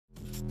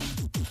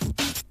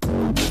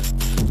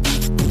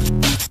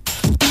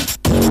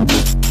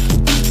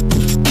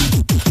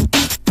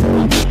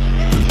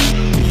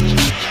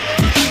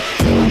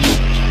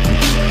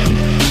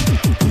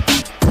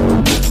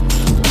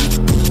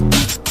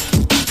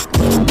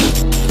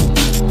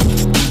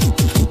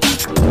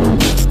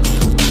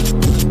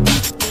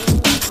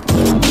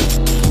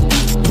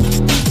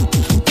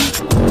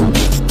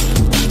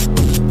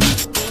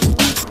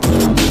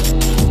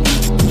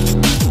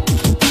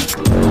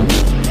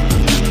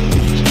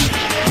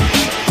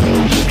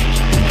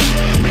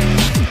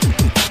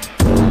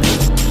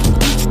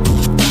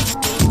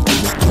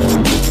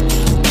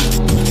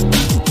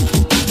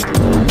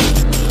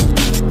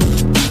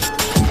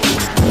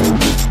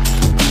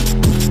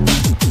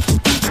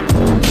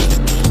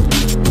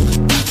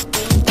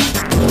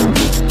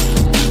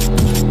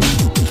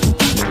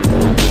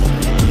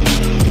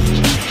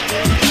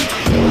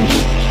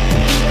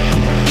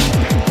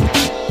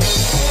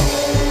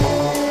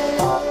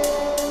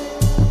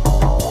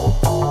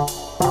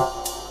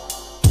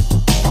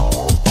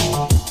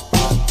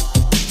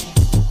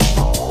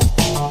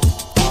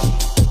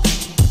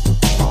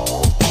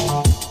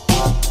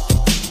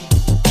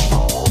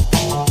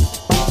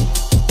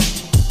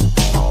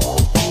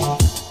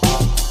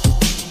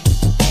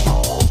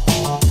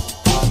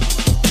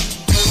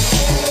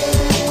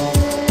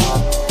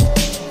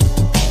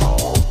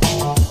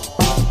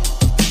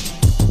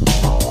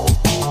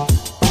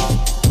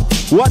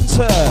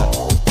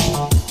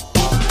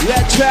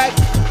Yeah, check.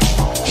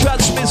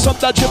 Trust me, some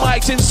dodgy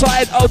mics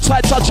inside.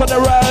 Outside touch on the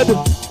road.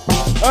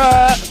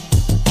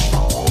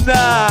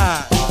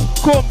 Nah.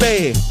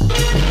 Kumbi.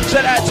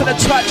 Send out to the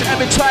touch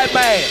every time,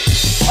 mate.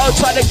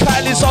 Outside the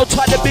Kylie's,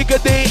 outside the Bigger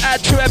D.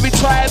 Add to every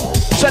time.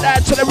 Send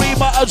out to the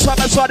Rema, outside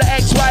I saw the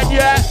Eksman,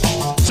 yeah.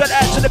 Send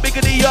out to the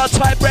Bigger D, your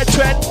type,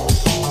 brethren.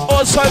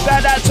 Also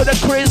going out to the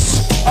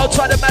Chris.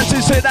 Outside the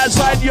Matthews in that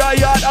side, your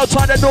yard.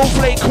 Outside the North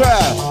Lake crew.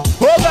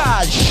 Oh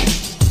gosh.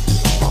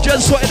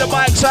 Just putting the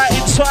mics out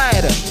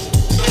inside.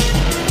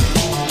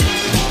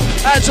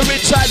 And to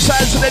inside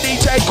sounds to the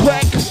DJ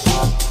quick.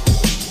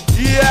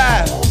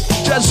 Yeah.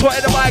 Just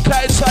putting the mic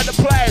out inside the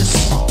place.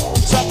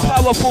 Some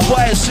powerful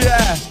voice,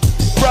 yeah.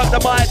 Broke the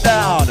mic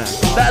down.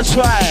 That's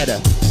right.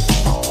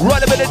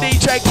 Run a bit of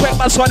DJ quick,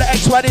 my son the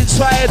Eksman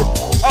inside.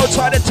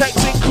 Outside the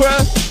texting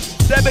crew.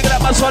 They're picking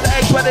up my son the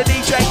Eksman the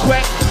DJ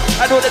quick.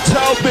 I know the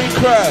Toby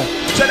crew.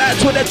 So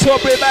that's what the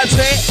Toby man's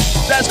it.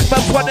 That's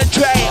coming from the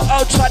Dre.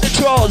 Outside the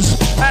drawers.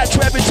 Out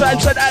to every time.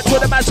 So that's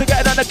what the man's are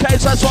getting on the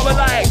case. That's what we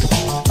like.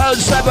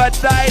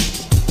 079.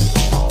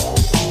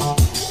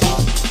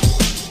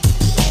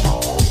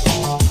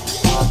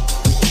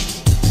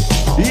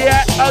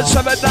 Yeah,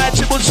 079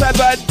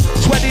 777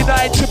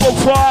 29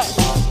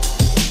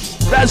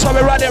 444. That's how we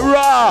run it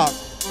raw.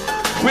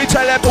 We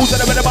tell them who's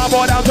in the middle of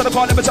my down to the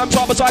corner, but some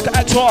trouble so I can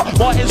act raw.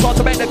 More is want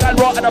to make the gun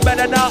raw, and I'm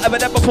better now ever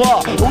than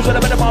before. Who's in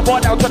the middle of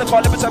my down to the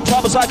corner, but some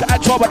trouble so I can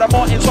act raw, but I'm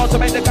more is want to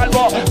make the gun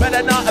raw.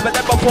 Better now ever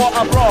than before,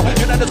 I'm raw.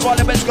 You know this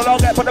corner, bitch, go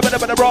long, get for the middle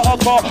of the raw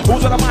encore.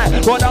 Who's in the mind?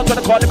 Go down to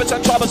the corner, but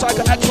some trouble so I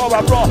can act raw,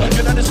 I'm raw.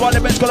 You know this corner,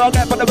 bitch, go long,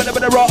 get for the middle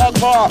of the raw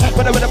encore.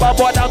 Put the middle of my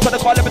boy down to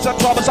the corner, but some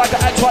trouble so I can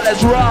act raw,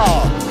 let's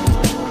raw.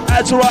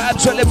 That's raw,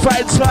 absolutely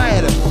fine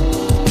side.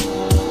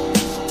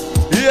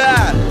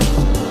 Yeah.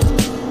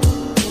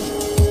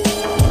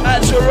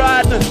 And to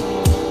run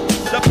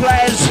the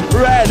players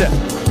red.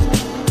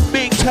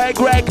 Big Tay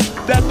Greg,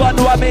 them gun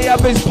want me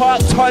up his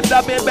parked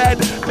under me bed.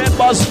 Them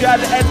boss gun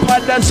head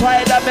on the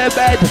side of me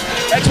bed.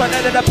 Eksman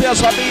ended the pills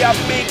for me up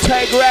Big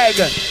Tay Greg.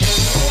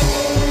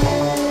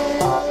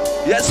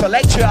 Yes,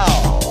 select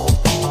y'all.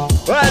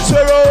 Let's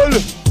roll.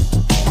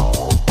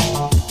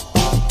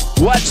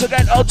 Once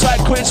again, outside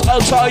Chris,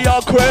 outside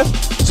your crew.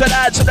 Send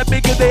out to the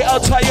Bigger D,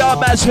 outside your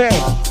man's here.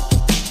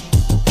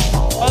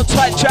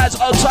 Outside Jazz,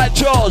 outside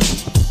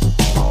Jaws.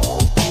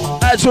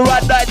 As we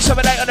run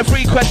 978 on the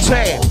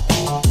frequency.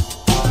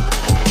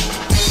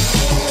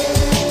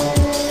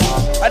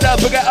 And don't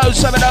forget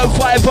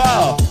 07050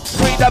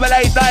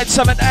 388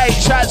 978.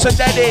 Shouts to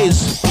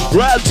Denny's.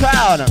 Round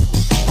town.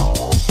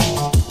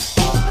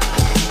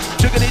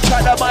 Jiggity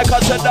try the mic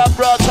on the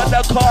bros on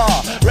the car.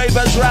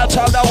 Ravens round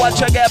town, I want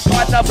you get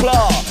on the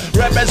floor.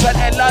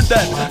 Representing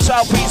London,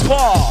 South East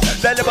Bar.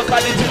 Then the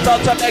locality down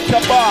to make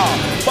a bar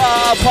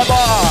for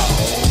bar.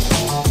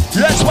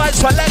 Let's white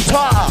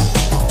selector.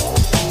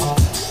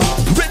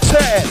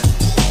 Britain.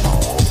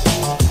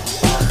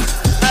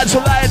 As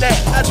we line it,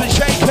 as we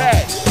shake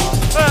it.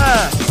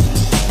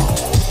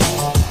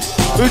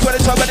 Who's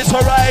ready to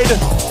ride?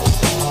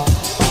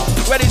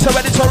 Ready to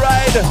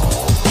ride.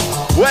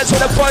 Where's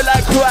the boy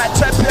like crew at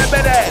 10 per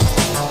minute?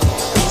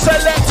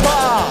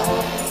 Selector.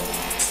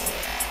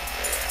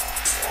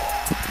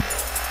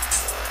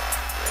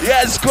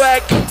 Yes,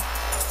 Greg.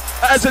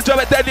 As the drum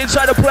dead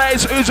inside the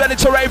place, who's ready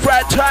to rave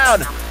right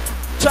town?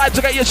 Time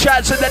to get your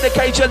chats and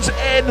dedications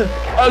in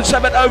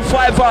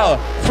 07050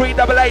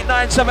 388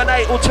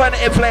 978.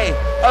 Alternatively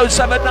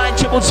 079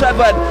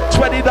 777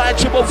 29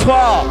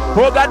 444.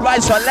 Organ by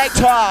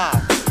selector.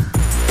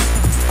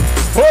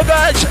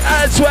 Organ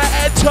as we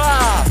enter.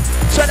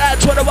 Send out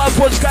 21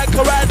 foot skank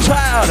around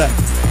town.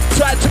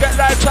 Time to get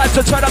live, time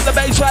to turn up the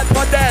baseline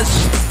on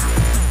this.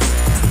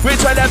 We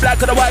turn them black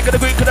and the white and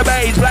the green and the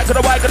beige. Black and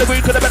the white and the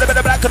green and the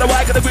better, black and the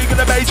white and the green and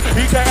the beige.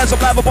 EKS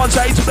of lava upon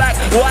stage. Black,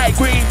 white,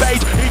 green,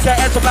 beige.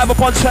 EKS of lava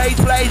upon stage.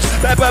 Blaze,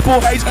 their purple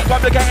haze.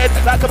 Complicated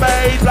like a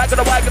maze. Black and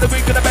the white and the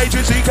green and the beige.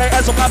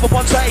 EKS of lava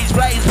upon stage.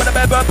 Blaze, with a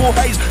purple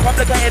haze.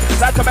 Complicated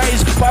like a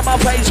maze. Find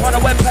my face on a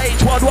web page.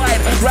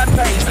 Worldwide,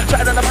 rampage.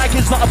 Chatting on the mic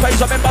is not a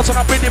phase. I'm in bus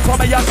and I'm breathing from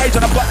a young age.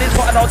 And I've got this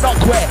button, I'll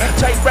not quit.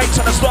 Take breaks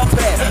and I stop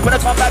it. When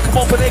I come back, I'm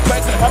on for the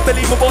quick.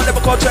 Unbelievable,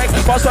 never call check.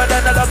 Faster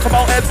than the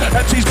locomotive.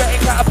 MC's getting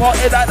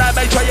catapulted like that,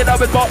 make sure you know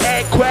it's got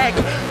it quick.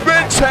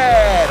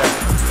 Richard!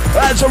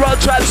 That's a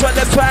road transfer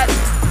the fat.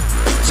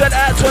 Send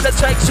out to the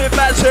taxi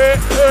man's here.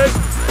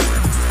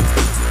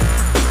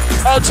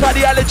 Outside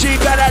the allergy,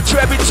 got at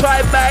you every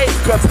time, mate.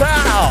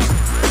 Kapow!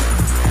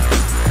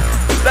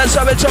 Let's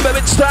have it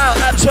in style,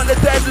 absolutely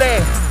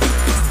deadly.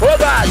 Oh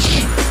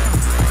gosh!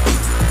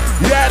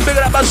 Yeah, big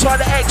up my son,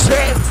 the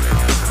exit.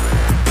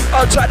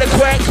 Outside the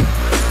quick.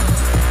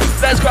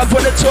 Let's go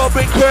for the tour,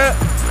 big crew.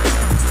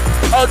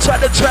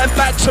 Outside the trend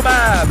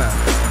maximum.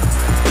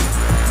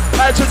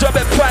 And to drop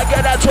it back,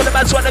 get that to the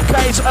man's on the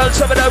case.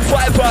 07050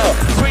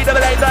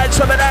 388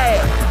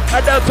 978.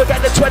 And don't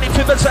forget the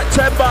 25th of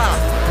September.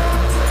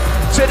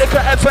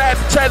 Cyndicate FM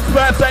 10th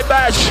birthday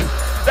bash.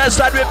 That's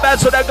that with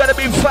bands, so they're gonna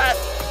be fat.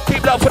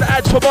 Keep up for the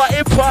ads for more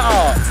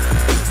info.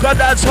 Cause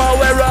that's how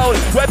we roll.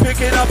 We're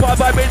picking up our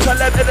vibration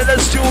left in the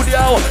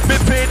studio. Me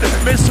Finn,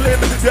 me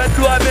Slim, you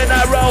know I'm in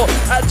a row.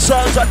 And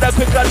sounds on the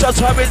quick and just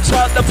having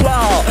on the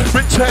floor.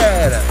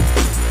 Return.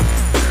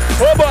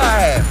 Oh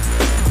boy.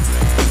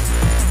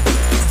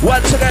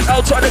 Once again,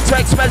 out on the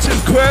text message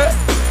crew.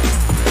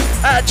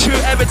 At you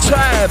every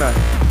time.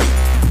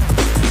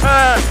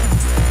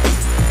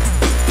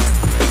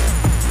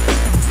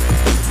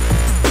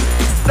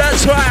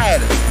 That's right.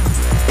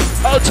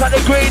 Out on the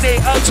greenie,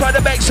 out on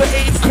the Mexican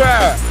Eve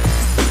crew.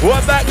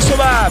 One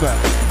maximum.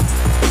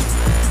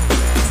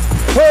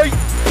 Hey.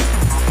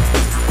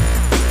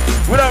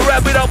 We don't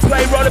rap, we don't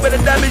play, rolling with the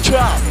damage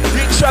drop.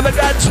 The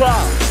extravaganza,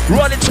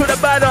 running to the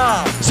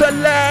banner.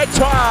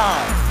 Selector.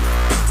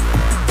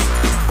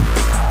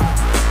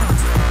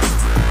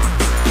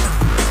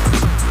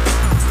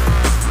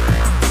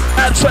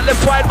 Absolutely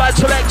fine by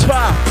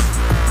selector.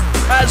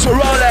 As we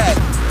roll it.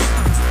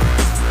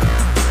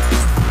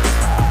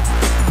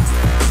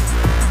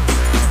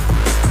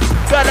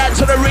 Got that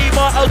to the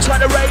Rema,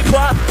 outside the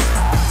Raper,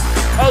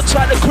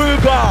 outside the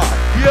Kruger.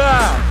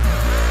 Yeah.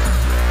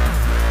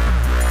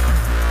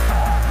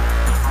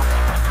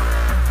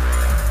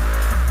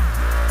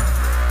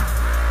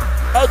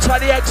 Outside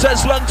the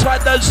excess, long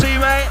time no see,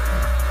 mate.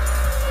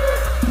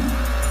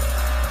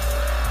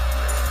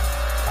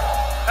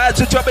 That's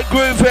a drop it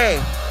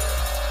groovy.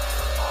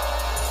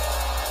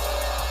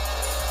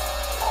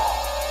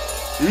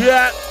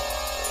 Yeah.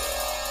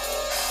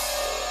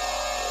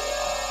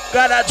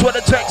 Got that to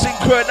the texting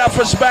crew, enough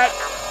respect.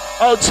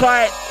 Hold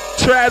tight,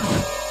 Trev.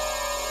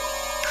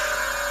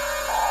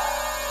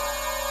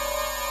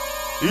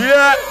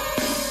 Yeah.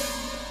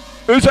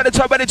 Who's at the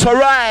top ready to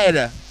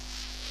ride?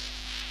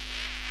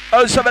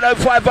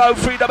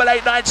 07050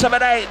 388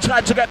 978.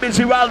 Time to get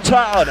busy round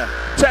town.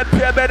 10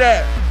 p.m.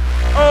 minute.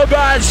 Oh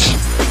gosh.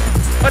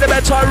 On the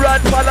better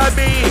run, follow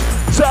me.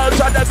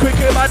 Sounds on the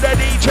quickie man, the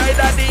DJ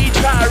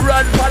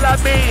run, follow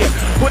me.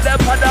 Put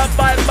them on the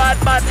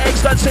man,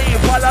 ecstasy,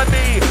 follow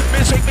me.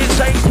 Missing,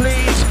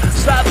 please.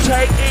 Stop,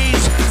 take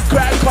ease.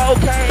 Crack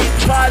cocaine,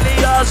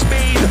 Charlie or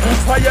speed.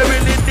 All you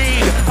really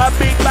need, a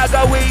big bag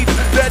of weed.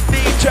 The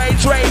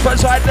DJ's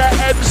ravers on the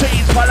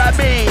MCs, follow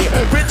me.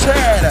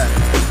 Return.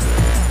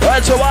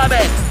 What's a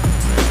woman?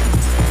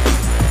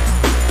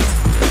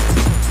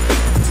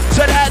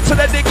 Send that to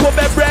the Nico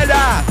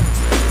Membrella.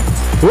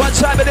 What's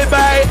happening,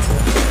 mate?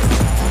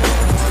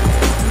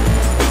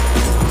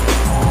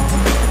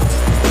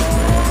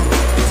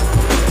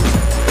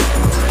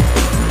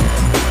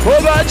 Oh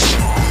much?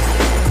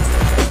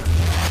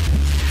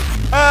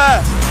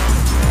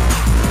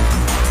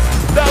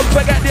 Don't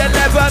forget the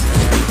 11th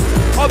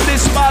of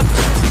this month.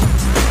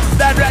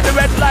 Down at the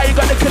red light, you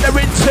got the killer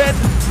rinsing.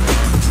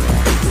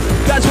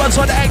 Guys, what's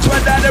on the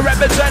Eksman down there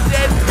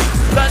representing?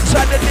 Lunch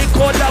on the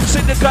Nico Love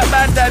Cyndicate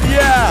man, them,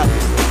 yeah.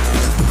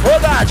 Oh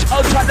gosh,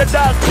 outside the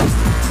dunk.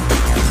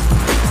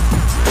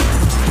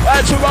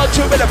 That's a roll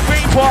two with a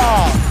free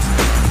ball.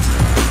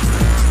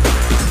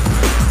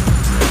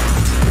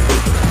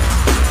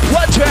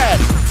 Watch it.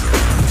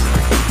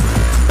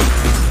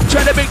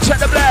 Check the big, check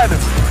the blend.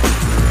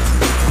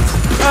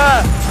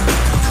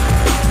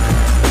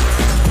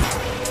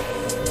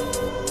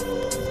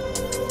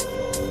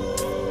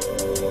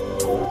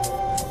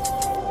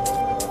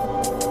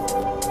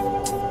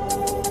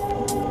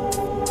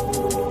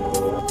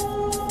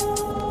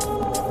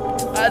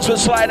 As we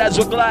slide, as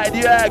we glide,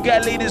 yeah,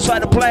 get lead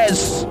inside the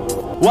place.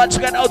 Once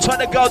again, out on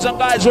the girls and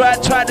guys, we're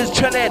at time is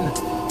chilling.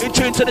 In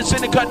tune to the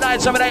Syndicate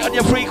 978 on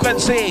your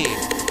frequency.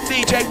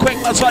 DJ Quick,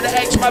 that's on the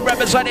Eksman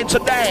representing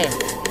today.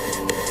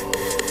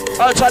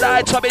 Out on the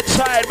item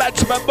inside,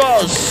 maximum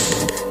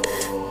boss.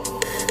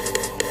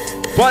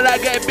 While I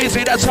get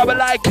busy, that's how I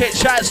like it.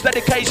 Shouts,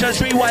 dedications,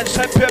 rewinds,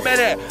 10 per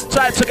minute.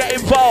 Time to get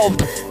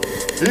involved.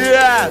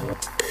 Yeah.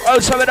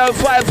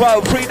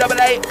 07050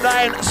 388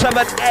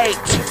 978.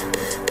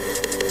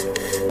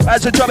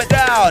 As to drop it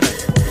down.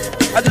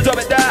 As to drop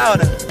it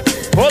down.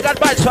 Organ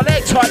by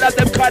selector, I love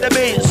them kind of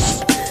beats.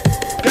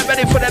 Get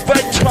ready for the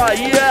adventure,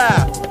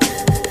 yeah.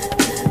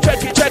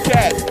 Check it, check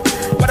it.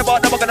 What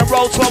about them? We're gonna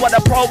roll slow on a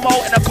promo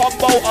and a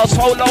combo or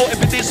solo. If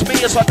it diss me,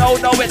 it's a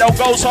no-no, it don't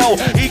go so.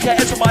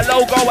 EKS with my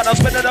logo and I'm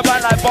spinning the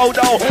band like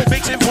Bono.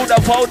 Mixing through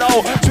the phono,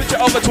 switch it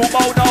over to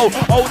mono.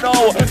 Oh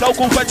no,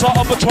 local friends are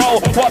on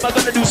patrol. What am I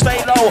gonna do? Stay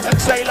low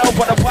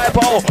for the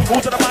 5-0.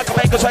 Who's on the mic and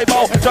make a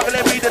table?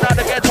 Juggling, reading out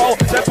the ghetto.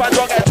 Then find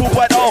drug at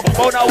 2.0.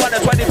 Mono 1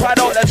 and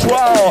 25, let's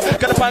roll.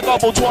 Gonna find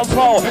goal to and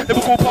fro.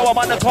 Liverpool power, I'm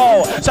on the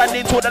call.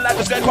 Standing to the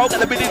laggers, get cold,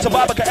 and the ability to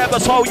barbecues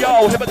ever so.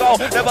 Yo, here we go,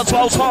 never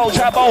slow,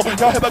 Jabbo.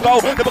 Yo, here we go.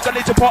 Never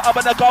gonna need to put, I'm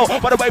gonna go.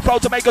 Run away from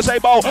to make a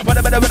sable. Run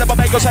a minute,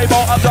 make a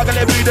sable. I'm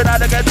juggling, reading out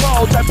the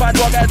ghetto. 10 find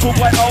drug at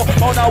 2.0.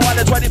 Mono 1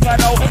 and 25,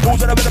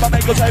 who's on the minimum,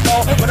 make a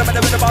sable. Run a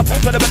minute, minimum,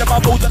 who's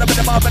on the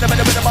minimum,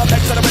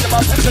 next to the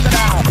minimum, check it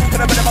out.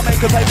 Run a minimum,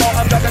 make a sable.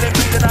 I'm juggling,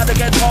 reading out the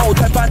ghetto.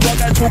 10 find drug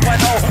at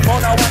 2.0.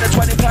 Mono 1 and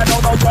 25,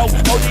 no joke.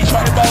 OG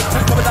trying both.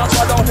 Coming down so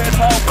I don't hit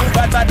home.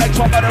 Bad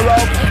next one on the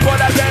road. Run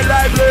that game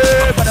lively.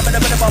 Run a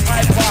minimum,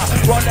 hyper.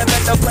 Run them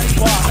in the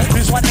flavor.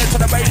 This one is for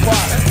the raper.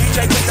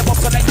 DJ take the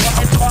box, select for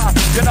enter.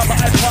 You know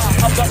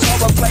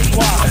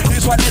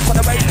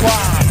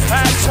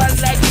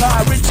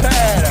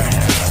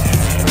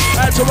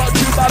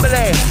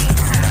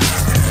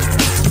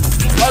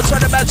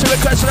Massive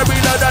request and a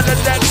reload on the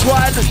next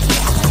one.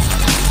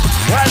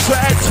 Where's the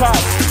head top?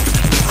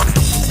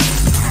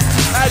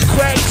 And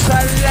quick,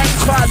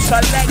 selector,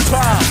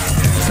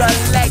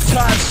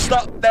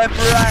 stop them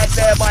right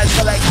there, my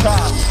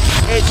selector.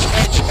 Itch.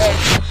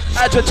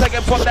 As we're taking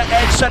from the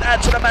edge, send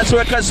out to the massive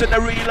request in the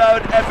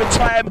reload every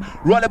time.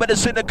 Rolling with the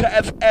Syndicate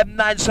FM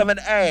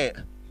 978.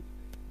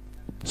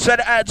 Send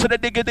it out to the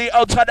diggity,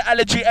 outside the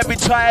allergy every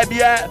time,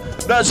 yeah.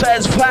 No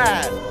says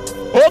plan.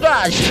 Oh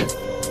gosh.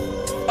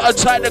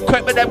 Outside the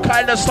quick with them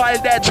kind of style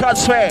there,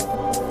 trust me.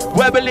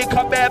 Where we link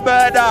up there,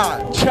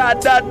 murder. Chad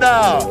done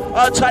now.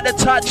 Outside the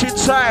touch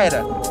inside.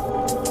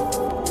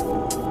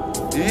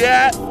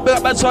 Yeah, big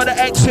up on the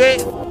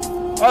exit.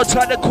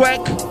 Outside the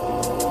quick.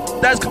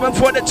 That's coming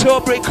for the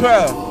Tilbury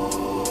crew.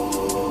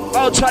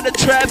 Outside the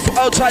Trev,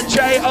 outside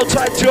Jay,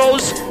 outside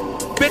Jules.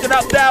 Bigging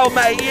up down,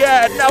 mate.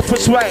 Yeah, enough for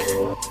sweat.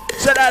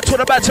 Send out to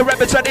the back to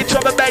representing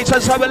drum and bass.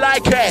 That's how we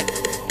like it.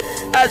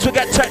 As we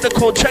get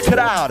technical, check it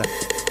out.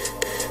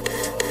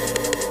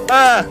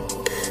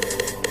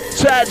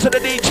 Send to the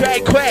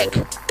DJ quick.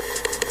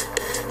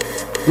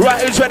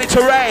 Right, who's ready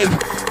to rave?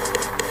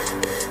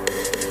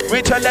 We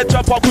turn left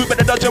up our group in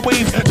the dodge and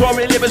weave.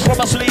 Drawing limits from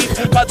my sleeve.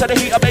 Cut to the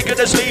heat, I'm making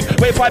the sleep.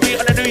 Wait 5 feet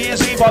on the New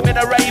Year's Eve. I'm in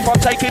a rave, I'm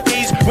taking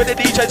these with the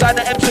DJs and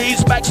the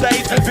MCs.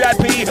 Backstage,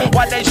 VIP,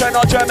 One Nation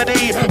or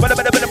Germany. When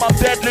I'm in the middle, I'm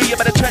deadly. I'm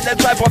in the trend and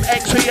drive from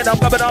XP. And I'm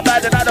rubbing on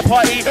bad and at the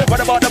party.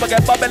 When I'm on, I'm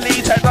get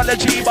bubbly.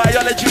 Technology,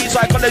 biology,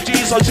 psychology,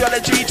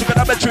 sociology,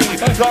 trigonometry.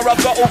 Law, I've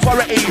got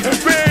authority.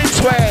 Rinse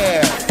way.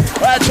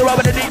 Right, so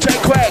over the DJ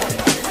quick.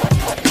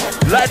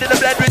 Light in the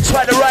blend, rinse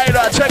by the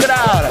rider. Check it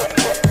out.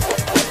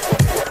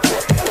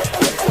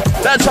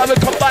 That's how we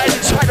combine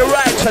inside the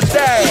right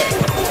today.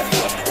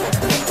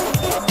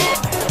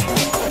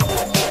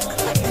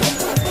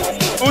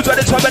 Who's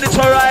ready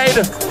to ride?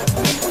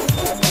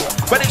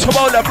 Ready to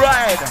roll the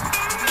bride.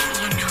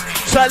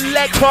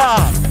 Selector.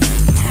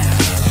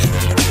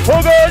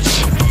 Oh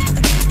gosh.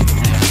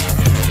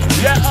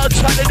 Yeah, I'll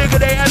try to dig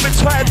it every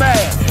time,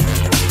 man.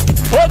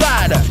 Oh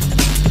God.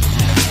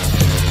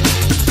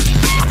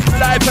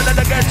 Life in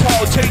the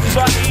ghetto, things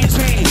are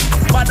easy.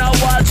 Man, I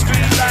watch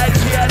street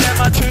lights here, them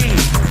a tree.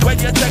 When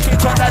you take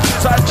it on that,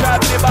 it's a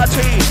job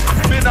liberty.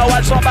 Me know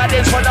what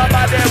somebody's for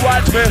nobody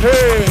wants me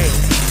here.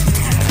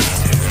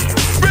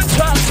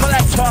 Return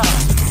selector.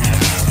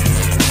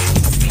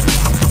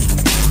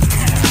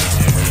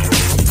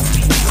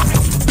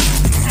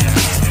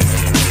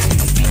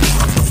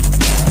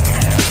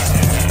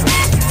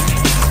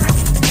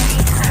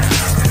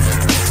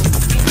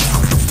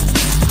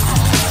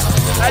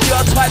 And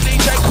your time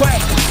DJ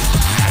quick.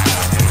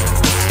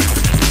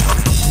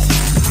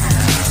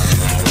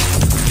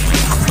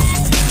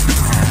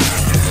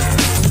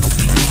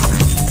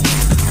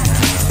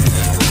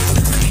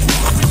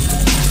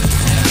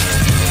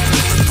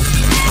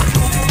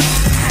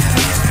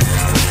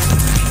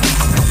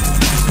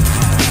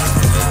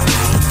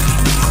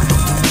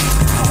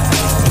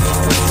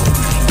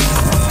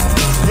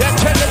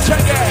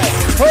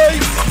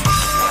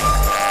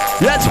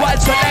 That's why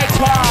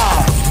selector.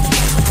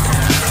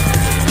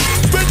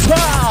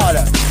 Return.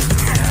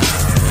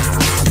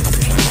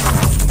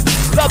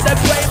 Love that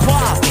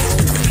paper.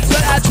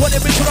 Send out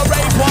 20 minutes to the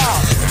raper.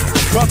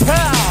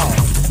 Propel.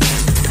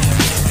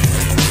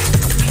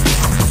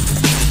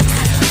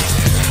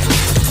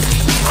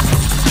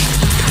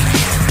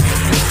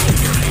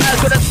 That's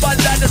what the fun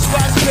down the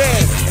squad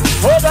kid.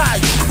 Oh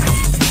gosh.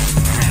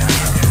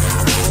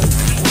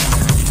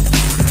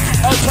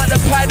 Outside the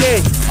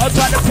paddy.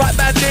 Outside the fat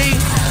mandy.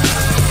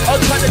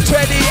 Outside the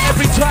trendy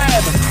every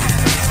time.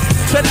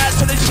 Send out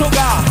to the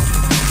sugar.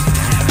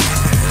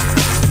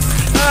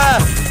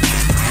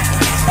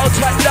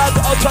 Outside Doug,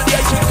 outside the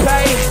HK.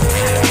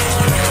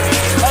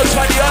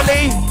 Outside the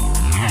Ollie.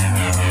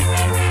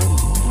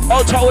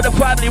 Outside with the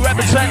family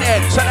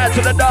representing. Send out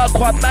to the Dark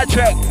One,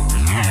 Magic.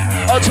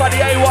 Outside the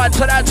A1,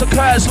 send out to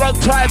Curse, long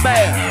time,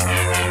 man.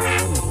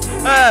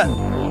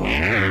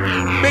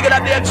 Bigging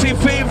up the MC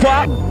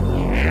Fever.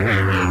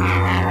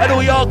 And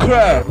all your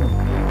crew.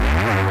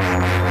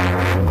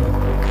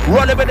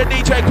 Rolling with the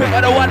DJ quick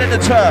on the one and the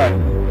turn.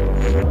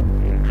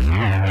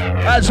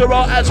 As a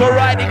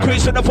ride,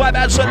 increasing the vibe,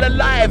 as on the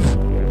live.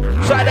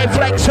 So they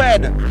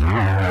flexing.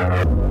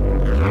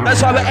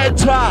 That's how we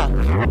enter.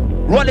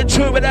 Rolling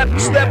through with them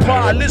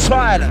stepper,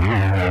 listen.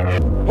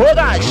 Oh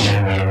gosh.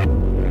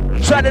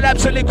 Shining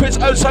absolutely quiz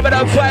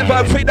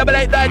 0705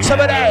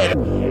 388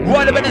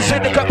 Rolling with the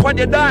Syndicate on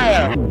your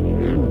dial.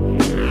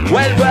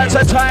 Well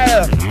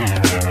versatile.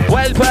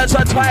 Well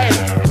versatile,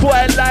 full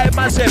live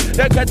massive.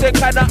 They can take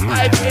kind of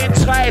hype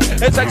inside.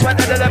 It's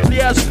expanded to the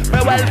players. Me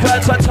well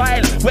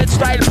versatile, with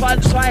style,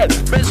 punch style.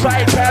 Me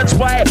style can't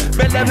spoil.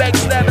 Me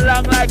lyrics them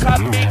long like a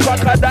big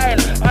crocodile.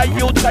 Are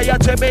you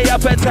tired to me?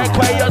 If I take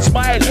away your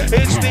smile,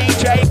 it's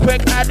DJ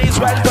quick and he's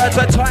well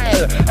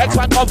versatile.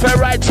 Eksman come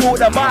right through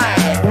the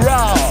vibe.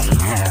 Raw,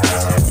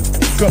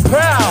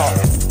 Capel,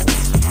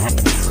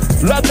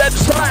 love them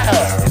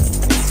style.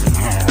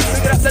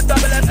 Pick it up the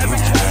double M every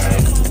time.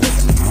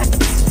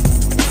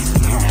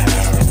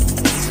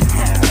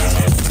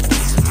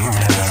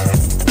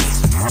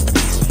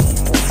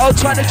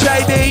 outside the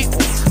JD.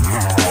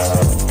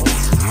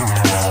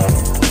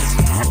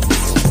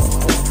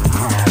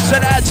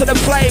 Send it out to the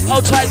flame,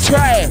 outside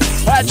tray.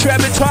 Right to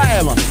every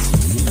time.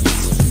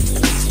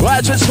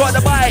 Right to spot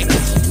the mic.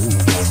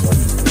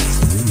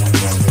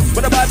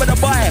 With the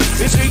mic.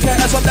 This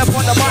EKS on left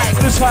on the mic.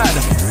 This one.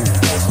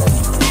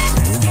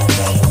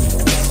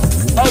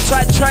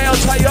 Outside tray,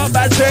 outside up,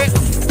 that's it.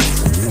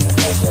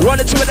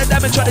 Running to the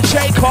damage on the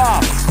J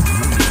car.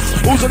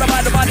 Who's on the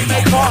mind, the money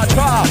make car.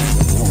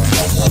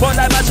 Phone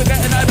line man to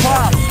get in that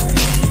park.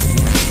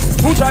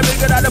 Who's trying to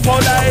get out the phone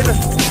line?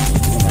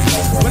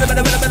 With a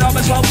bit of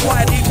myself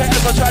quiet.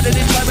 EKS on trying to do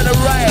time in the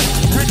riot.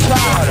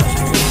 Richard.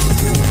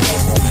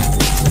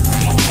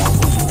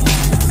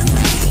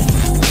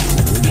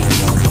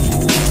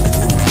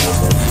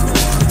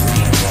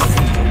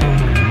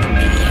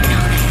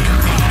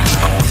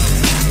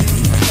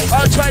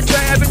 I'll try and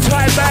try every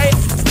time, mate.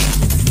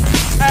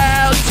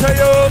 Out to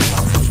you.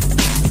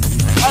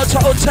 Out to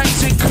old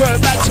taxi crew.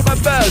 Back to my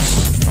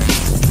verse.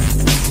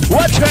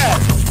 Watch it.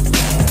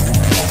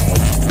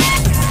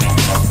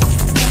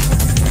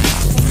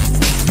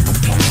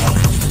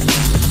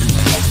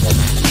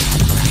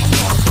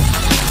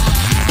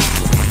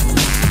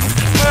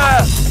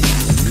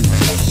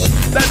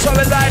 That's how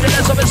we line it,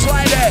 that's how we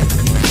slide it.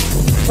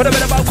 Put a bit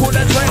of cool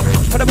and drink.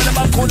 Put a bit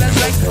of cool and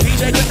drink.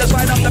 DJ quick to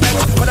slide up the mix.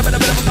 Put a bit of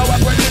go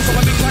up with this. So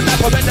when we turn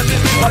up, we're in the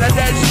music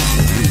holidays.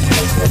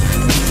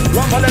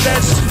 Wrong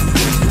holidays.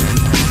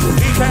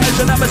 EKS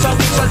your number, so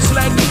we should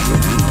sling.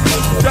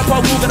 Drop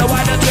on Google, the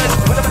wine and dress.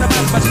 Put a bit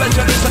of my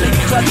specialist, so they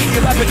keep trying to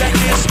keep up and get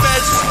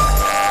dismissed.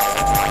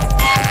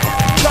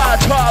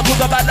 Cha, who's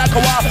a man like a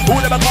wall? Who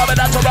never coming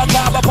out to rock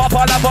bar? But pop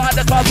all up on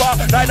the cover.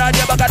 9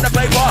 never got the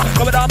flavor.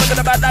 Coming down, making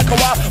a man like a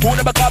wall. Who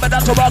never coming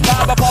out to rock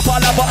bar? But pop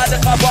all up on the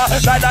cover.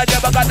 9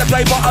 never got the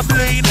flavor. I'm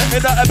lean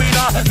in the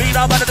arena. Lean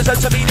on one of the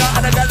sense of Mina.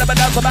 And I got them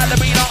down to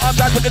Malamina. I'm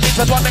trying to get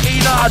this one to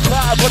Ina. Cha,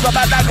 who's a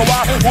man like a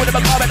wall? Who never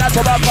coming out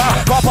to rock bar?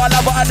 Pop all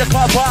up on the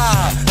cover.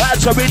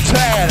 That's a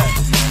return.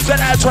 So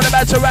that's what I'm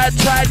at to right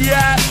side,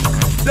 yeah.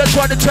 That's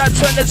what the trap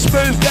turn the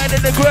smooth, get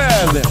in the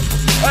groove.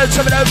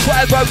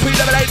 0705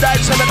 388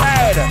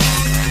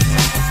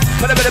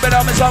 Put a bit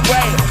on me some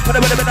way. Put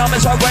a bit on me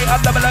some way. I'm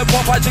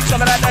 00456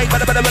 798.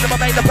 Put a bit of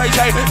make the place.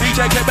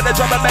 DJ clip in the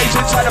drum and bass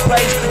inside the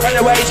place. Run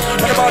the ways.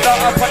 Put the ball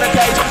up on the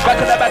cage. Back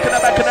in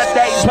the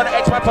days when the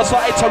Eksman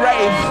started to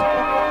rave.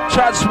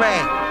 Trust me.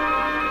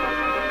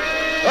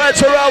 Let's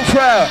roll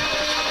through.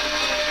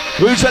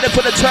 Who's ready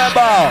for the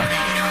turbo?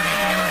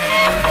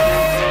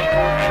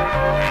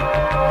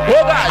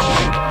 Oh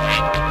gosh.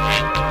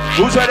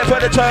 Who's ready for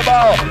the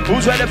turbo?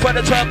 Who's ready for the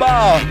turbo?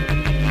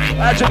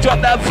 I just drop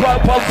that flow.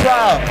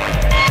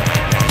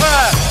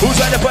 Who's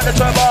ready for the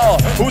turbo?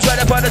 Who's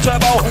ready for the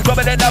turbo?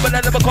 Coming in now and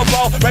let them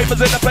control.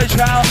 Ravers in the place,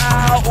 shout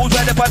out. Who's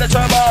ready for the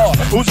turbo?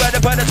 Who's ready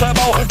for the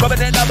turbo?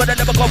 Coming in now and let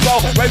them control.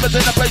 Ravers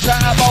in the place,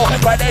 shout out.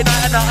 Friday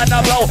night and I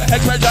blow.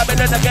 Eksman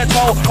jamming in the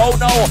ghetto. Oh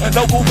no,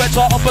 no movements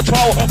are on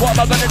patrol. What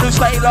am I gonna do?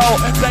 Stay low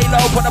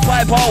from the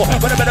pipe hole.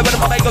 When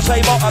I make a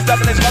save, I'm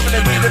ducking this coming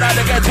and breathing out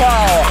the ghetto.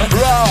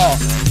 Raw.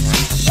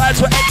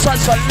 That's what Eksman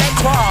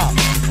selector.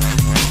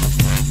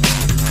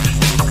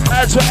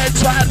 That's what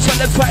Eksman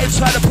selector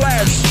inside the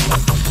place.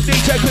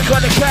 DJ quick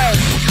on the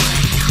case.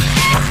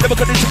 Never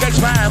could this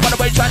Eksman. One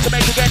away trying to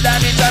make it get down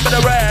in time of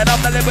the red.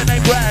 I'm the living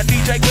name brand.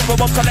 DJ quick for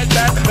one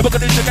collection. Never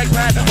could this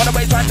Eksman. One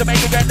away trying to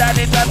make it get down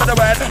in time of the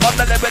red. I'm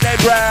the living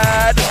name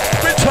brand.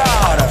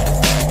 Richard.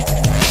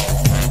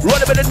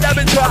 Run a bit of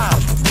damage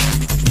drop.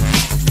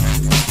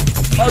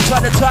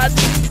 Outside the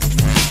touch.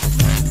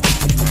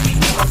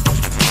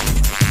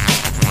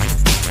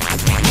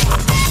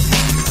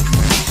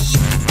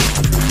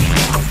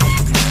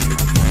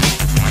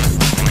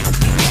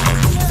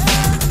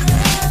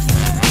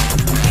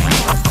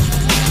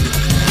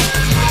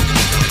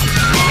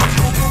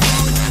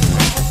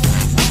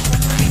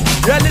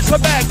 Yeah,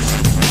 listen back.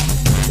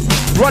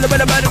 Run a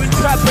bit of money with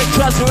traffic,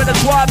 trust me, in the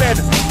swabbing.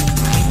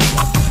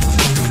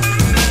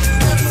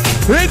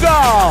 Here we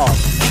go.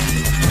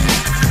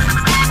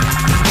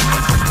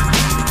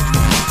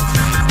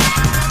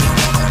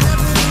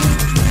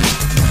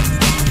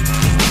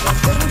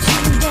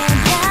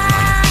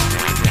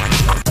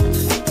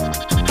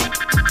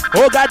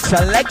 Oh God,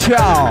 select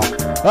y'all.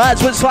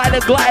 That's when slide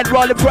and glide,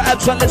 rolling for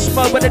abs on the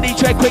smoke with the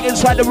DJ quick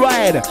inside the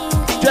ride.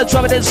 Just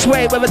rubbing and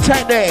sway with a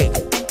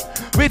technique.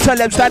 We tell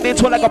them standing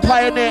tall like a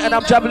pioneer, and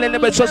I'm jabbling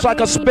them just like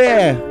a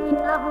spear.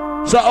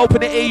 So open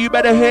the ear, you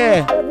better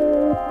hear.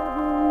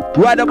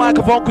 Ride the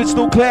microphone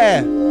crystal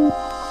clear.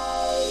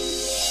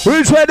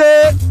 Who's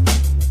ready?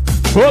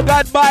 Oh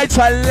God, my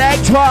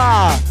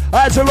selector.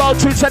 As a roll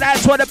to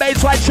that's what the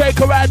baseline shake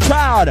around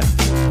town.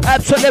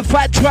 Absolute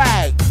fat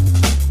track.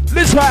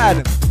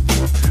 Listen.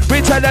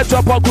 Return them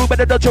drop on group in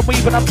the dungeon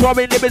weave, and I'm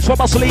drawing limits from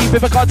my sleeve.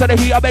 If I can't turn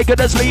the heat, I'm making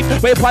a sleep.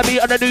 Wait for me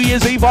on the New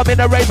Year's Eve. I'm in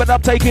a rave and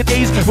I'm taking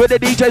these with the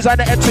DJs and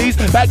the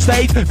MCs.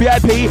 Backstage,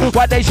 VIP,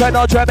 One Nation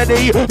on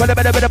Germany. When I'm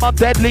in a minute, I'm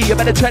deadly. I'm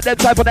in a check them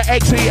type on the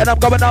XE, and I'm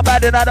going on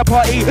bad in at the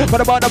party.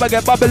 When I'm on, I'm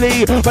again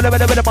bubbly. When I'm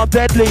in a minute, I'm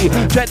deadly.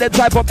 Check them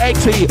type on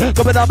XE.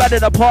 Going on bad in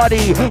the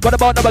party. When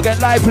I'm on, I'm again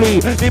lively.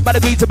 Need my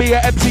degree to be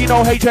an MC,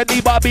 no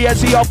HND, but a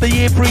BSc of the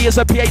year 3 is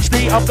a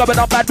PhD. I'm going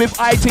on bad with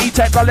IT,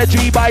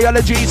 technology,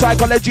 biology,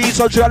 psychology,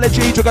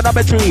 sociology,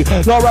 trigonometry.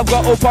 Law, I've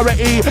got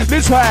authority.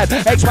 This one,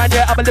 Eksman,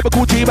 yeah, I'm a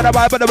Liverpool G, but I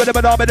ride by the rhythm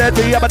and I'm in the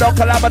D. I'm a non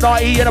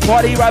calamity in a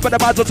party, right by the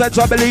man's sense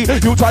of belief.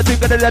 You try to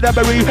get the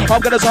memory.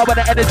 I'm gonna solve with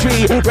the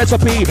energy.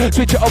 Recipe,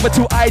 switch it over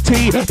to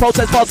IT.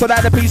 Process faster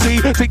than the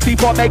PC.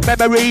 64 make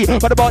memory.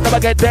 But about them I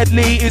get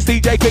deadly. It's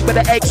DJ Quick with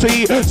the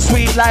XE.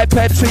 Sweet like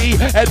Pepsi.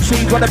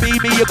 MCs wanna be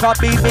me, you can't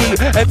beat me.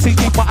 MC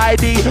keep my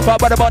ID.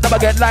 But what about them I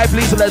get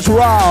lively, so let's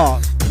roll.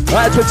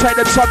 Right, we'll take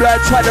them somewhere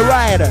and try to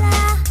ride.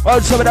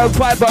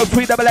 0705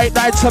 388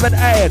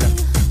 978.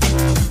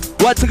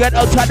 Once again,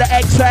 I'll try the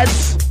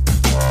excess.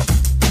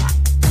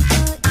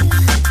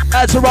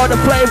 As around the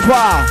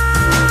flavor.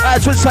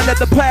 As we send it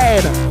the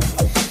plane.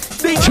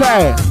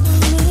 DJ.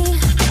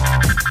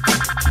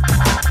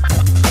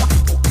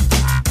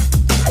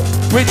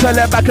 Return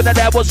them back in the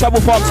day, was Trouble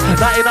Fox.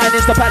 99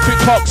 is the Patrick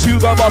Cox.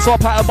 Hugo Boss or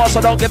Pattern Boss,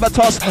 I don't give a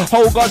toss.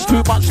 Oh gosh,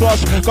 too much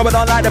slush. Going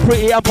on like the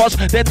pretty and posh.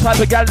 Then type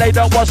of gal, they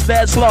don't wash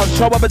their slush.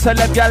 Show up and tell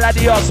them gal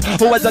adios.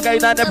 Always a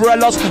gain and never a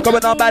loss.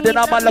 Going on mad and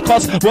I'm on the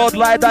cost.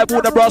 Worldwide, I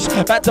would have brush.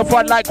 Back to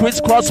front like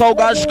crisscross. Oh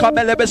gosh, come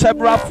a little bit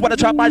rough. When I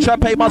trap my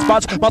champagne must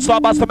bust. Must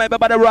start bust to make me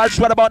by the rush.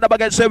 What about them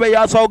against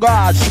serious? Oh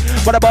gosh.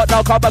 What about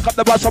now? Come back up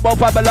the rush. I'm all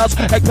fabulous.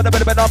 Heck for the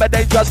minute, I'm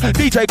dangerous.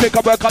 DJ Quick,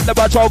 come work up the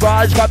rush. Oh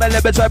gosh, come a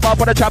little bit rough.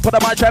 When I trap for the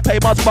my champagne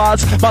must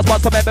bust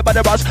to make me by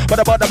the rush. But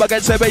about them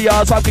against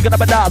serious. I'm kicking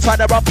up a dance, trying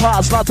to run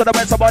past. Not to the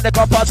rest of all the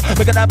compass.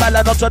 We're gonna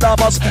balance on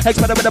Nostradamus.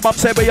 Experiment with them, I'm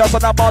serious.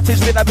 And I'm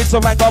artist, been a bit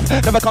so hang off.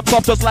 Never comes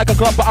off just like a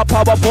clock, but I'm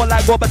powerful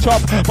like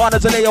Gorbachev. Man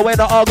is a Leo in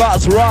the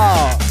August,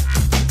 raw.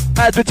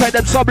 As we take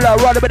them subler,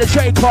 rolling with the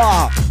chain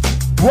car.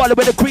 Rolling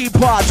with the green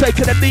part,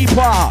 taking the knee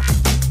part.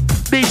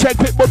 DJ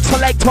Quick Book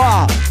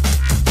Selector.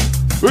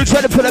 Who's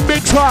ready for the big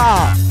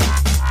car?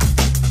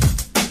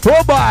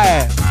 Oh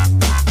boy.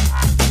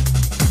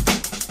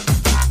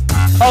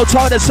 Oh,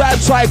 tell the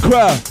Southside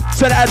crew.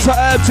 Send it to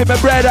Herbs in my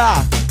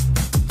brother.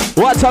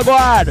 What's a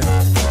god?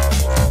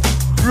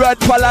 Run,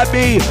 follow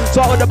me.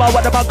 Talk them about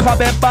what them are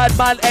coming. Bad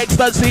man,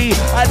 ecstasy.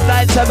 And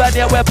 9-7,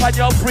 yeah, we're on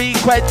your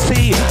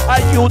frequency. And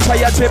you tell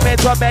your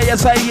teammates what may you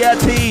say, yeah,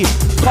 T.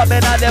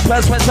 Coming on the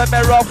place when some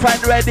rough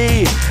and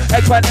ready.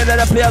 Eksman in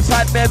the place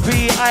and me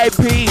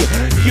VIP.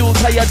 You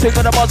tell your thing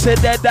on the bus,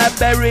 dead and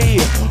berry.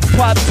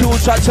 Pop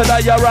 2 shots in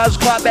your ass,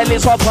 clap belly,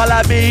 so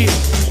follow me.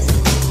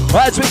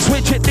 As we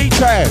switch it,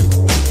 DJ.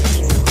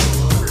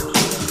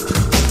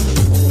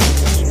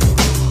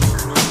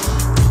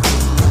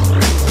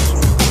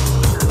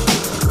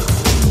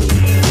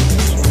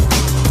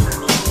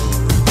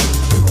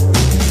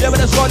 Yeah,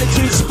 but it's running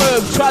too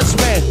smooth, trust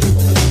me.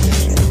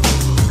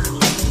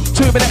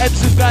 2 minute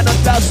MC's going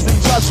on dusting,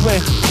 trust me.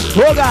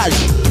 Oh gosh.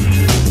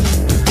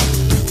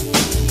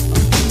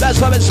 That's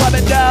why it's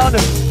slamming down.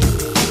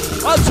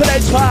 On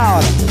today's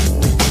cloud.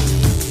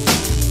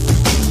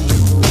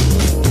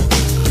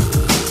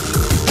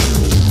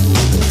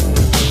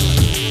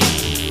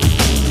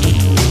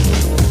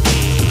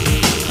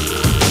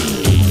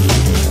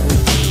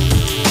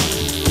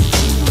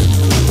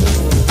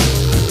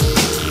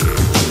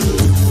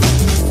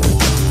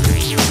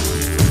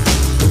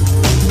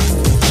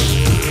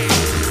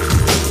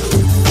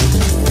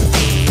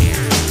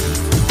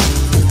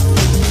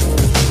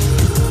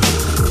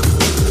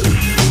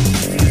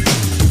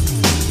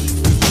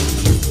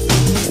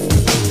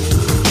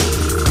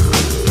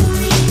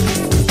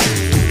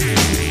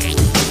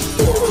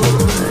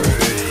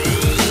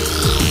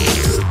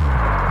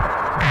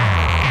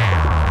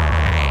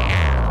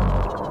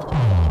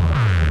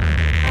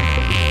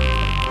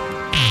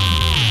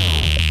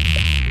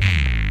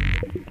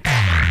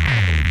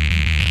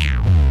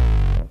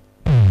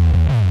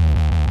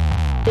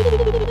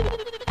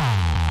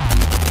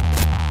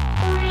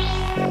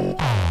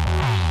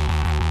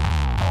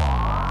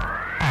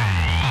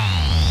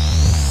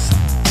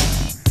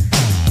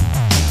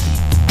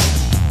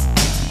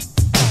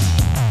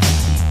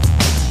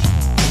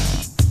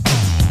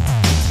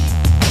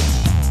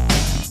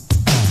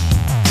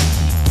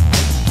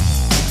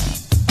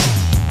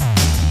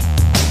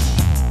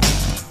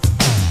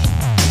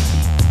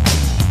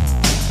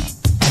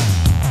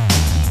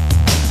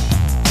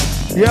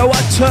 Yeah,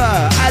 what to?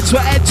 Add to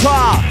enter.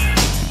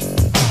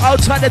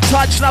 Outside the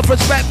touch, enough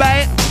respect,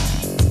 mate.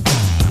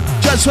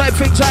 Just when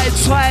things are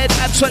inside,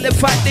 absolutely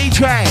fat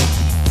DJ.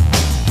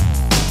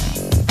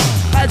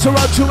 Add to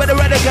roll 2 with the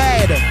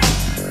renegade.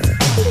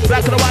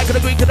 Black and the white and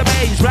the green and the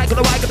beige. Black and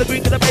the white and the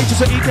green and the beige.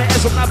 It's an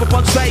EKS of love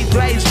upon stage.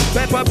 Blaze,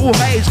 red, purple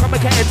haze.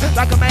 Complicated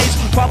like a maze.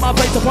 From our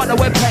face upon the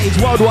webpage.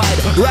 Worldwide,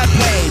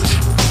 rampage.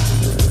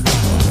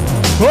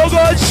 Oh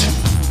gosh.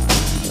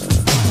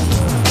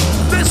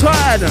 This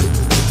one.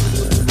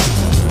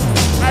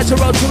 Right to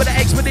road to with the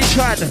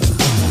expedition.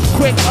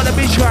 Quick on the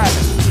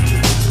mission.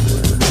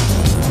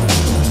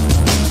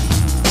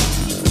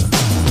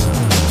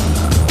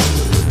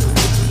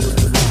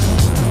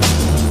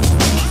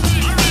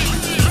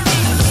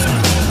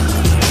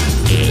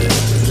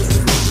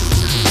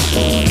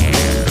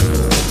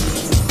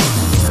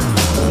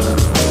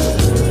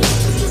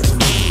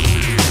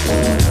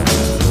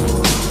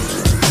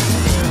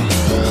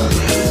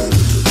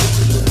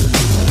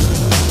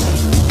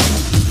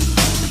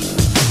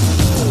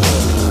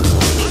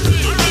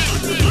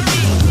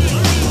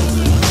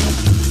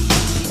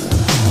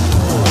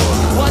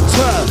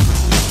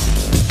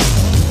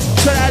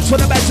 For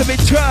the massive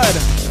turn.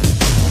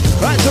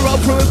 Right to roll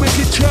through a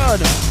wicked turn.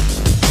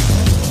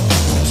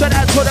 So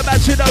that's for the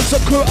match, you know,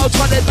 some crew out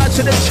on it,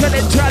 matching and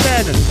chilling,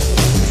 chilling.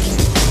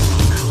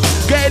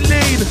 Getting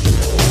lean.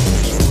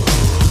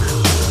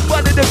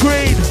 One in the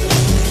green.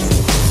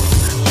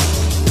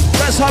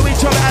 That's how we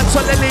try to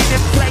answer the lean in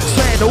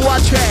flexing.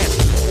 Watch it.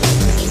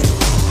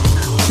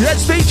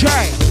 Let's DJ.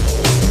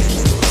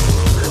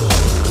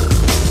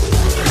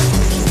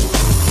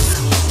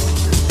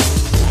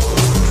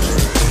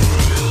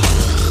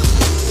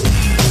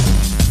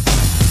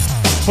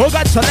 Who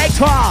got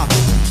selector?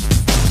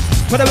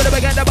 Put a bit of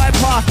again the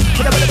bypass.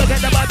 Put a bit of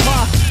again the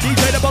bypass.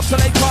 DJ the box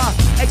selector.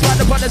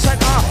 Eksman upon the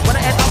center. When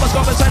the end numbers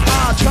go for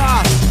center. Char.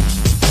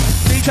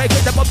 DJ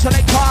kick the box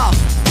selector.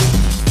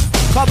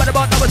 Come on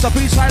about numbers of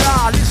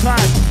freestyler. Listen.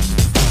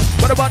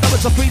 What about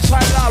numbers of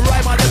freestyler? Right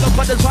man, let's go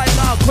for the side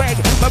now.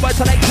 Quick. My boy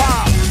selector.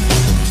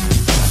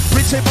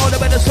 Reach him all the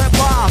way to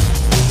center.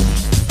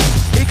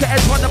 He can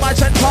Eksman the my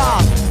center.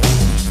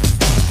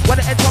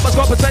 When the end numbers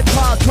go for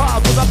center.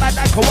 Char. Cause I'm mad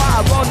like a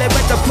wild. Rolling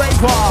with the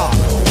flavor.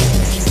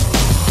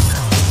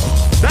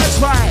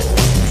 That's right.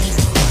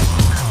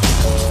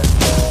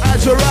 As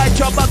you ride,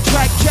 jump up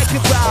track, check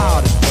it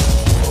out.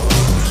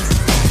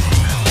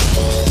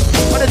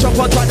 When the jump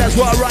on track, that's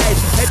what I ride.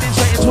 Heading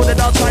straight into the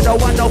dark side, no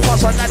one, no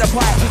fuss, on neither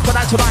fight. For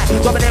that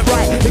tonight, dominate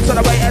right. Things on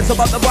the way, ends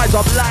about the vibes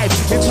of life.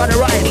 Inside the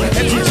ride,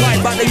 empty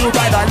side, but the you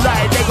ride, I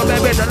lie. They gon' be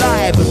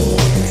alive.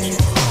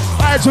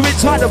 As you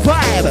inside the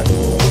vibe.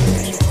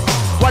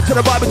 One to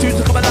the vibe, two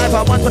to come alive.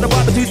 One to the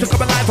vibe, two to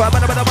come alive. I'm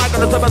on the mic on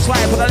the top of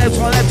slide. From the left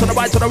to the left, to the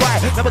right to the right.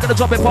 Never gonna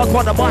drop it fast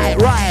on the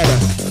mic, right.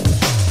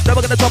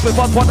 Never gonna drop it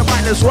fast on the mic,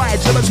 let's ride.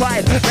 Silver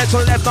slide, left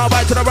to the left, now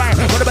right to the right.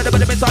 When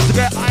the bit time to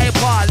get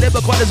iPod.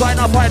 Lyrical design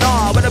up right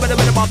now. When the bit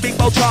my big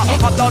bow chart.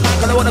 Up down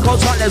like I wanna go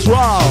chart, let's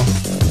roll.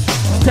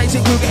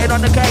 Texting crew getting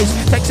on the case.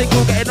 Texting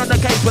crew getting on the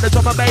case. For the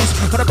drum and bass.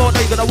 For the ball,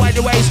 now you gonna wind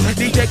your waist.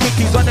 DJ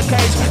Kiki's on the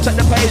case. Set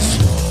the pace.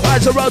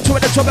 Rise the road to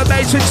the drum and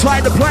bass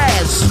inside the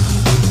place.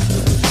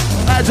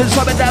 As it's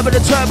coming down with the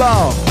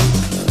turbo.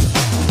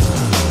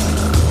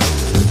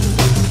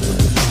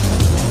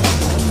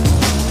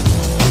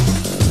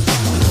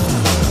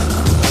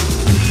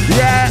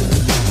 Yeah,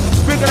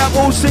 bringing up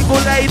all single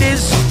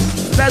ladies.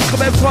 That's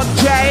coming from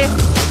Jay.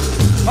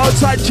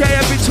 Outside Jay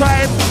every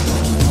time.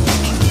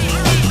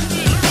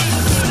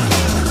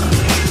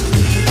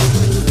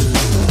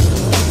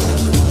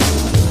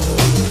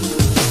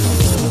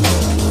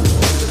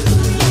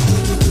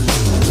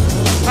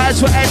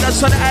 As we end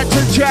us on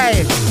Anton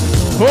Jay.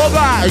 Oh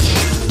gosh!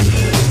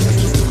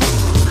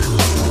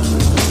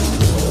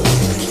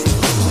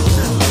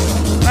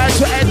 As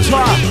to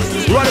enter,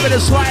 run with the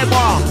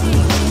slimer.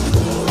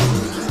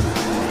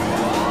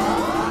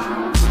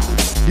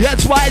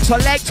 That's why it's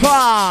selector.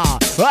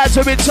 As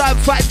we time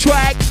fat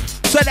track,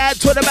 send that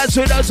to the man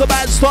who knows the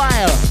man's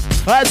style.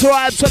 That's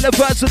why I'm to the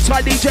first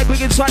time DJ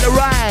quick inside the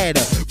ride.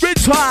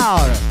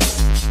 Return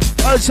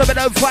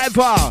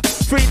 07054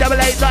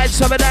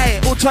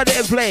 388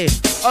 alternatively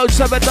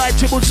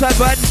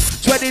 079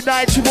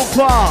 29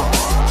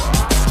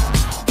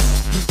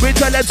 we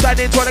tell them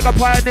standing trying to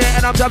pioneer,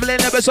 and I'm doubling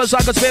them so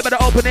I can spit, but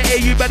I open it here,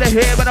 you better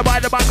hear. When I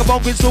buy the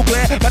microphone, it's too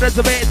clear. But it's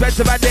a bit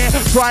expensive and there.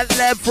 Front,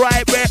 left,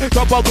 right, rear.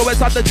 Drop on, go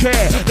inside the chair.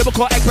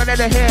 Lyrical Eksman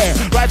in the hair.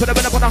 Right to the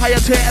middle on a higher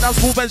tier, and I'm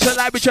smooth and shit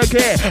like Richard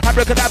Gere.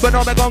 Abracadabra,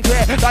 no, me gone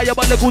clear. Now you're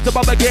on the good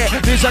above again.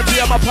 Listen to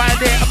you, I'm a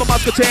pioneer, I'm a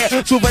musketeer.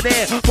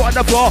 Souvenir, foot on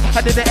the floor,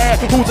 hand in the air.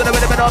 Who's in the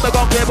rhythm and all me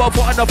gone clear? Both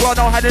foot on the floor,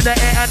 no hand in the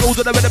air. And who's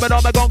in the rhythm and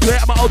all me gone clear?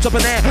 I'm an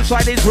entrepreneur.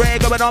 Chinese ray,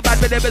 going on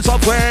bad with it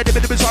software. The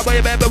rhythm is right where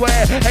you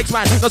everywhere.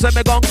 Eksman, no send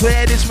me gone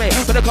clear, this me.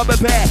 When I come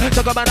prepare,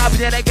 so come on up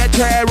and then get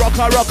chair.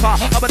 Rocker,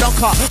 I'm a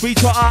dunker.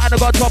 Reach hotter and I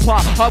got topper.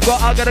 I'm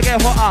gonna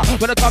get hotter.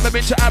 When I come and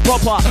bitch and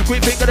proper.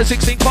 Green finger the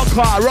 16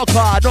 conquer.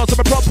 Rocker, no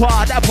some proper.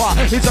 Dapper,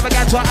 he's a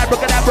gangster,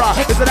 abracadabra.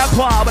 It's a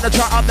rapper. When I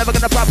try, I'm never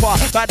gonna rapper.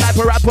 Bad night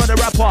for rapper, the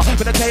rapper.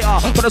 When I cater,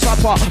 for the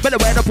slapper. When I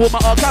wear the pull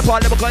my all capper.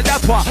 Never going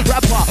dapper.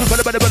 Rapper,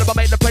 when I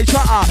make the play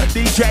shatter.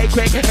 DJ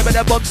quick, never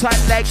the bump side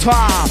leg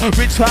tar.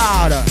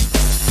 Retard.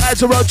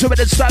 As a road to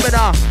with the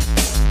stamina.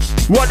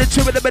 1 and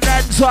 2 with the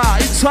bonanza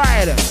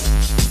inside.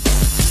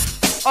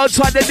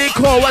 Outside the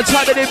Nico, what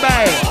time did it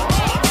make?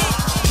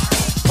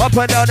 Up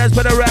and down and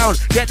spin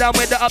around. Get down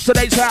with the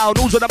up-to-date sound.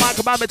 Who's with the mic,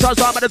 command me, touch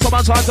on me,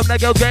 someone's on some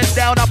niggas get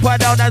down. Up and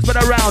down and spin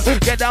around.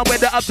 Get down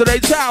with the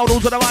up-to-date sound.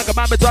 Who's with the mic,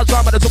 command me, touch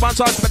on me, someone's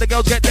on some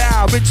niggas get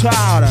down.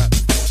 Richard.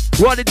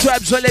 Running to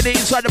absolutely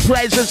inside the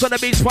places on the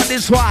beach on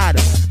this one.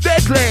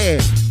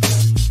 Deadly.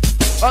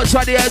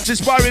 Outside the edge,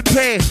 inspiring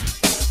P.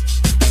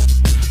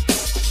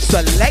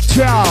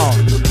 Selection.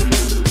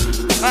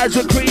 As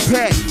we creep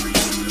it.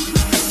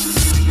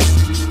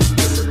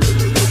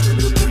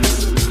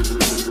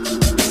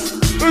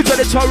 Who's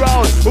ready to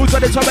roll? Who's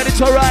ready to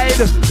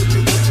ride?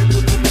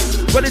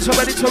 Ready to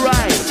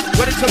ride.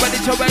 Ready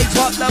to raise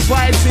up the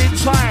vibes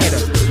inside.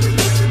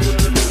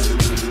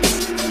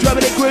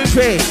 Driving it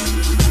groovy.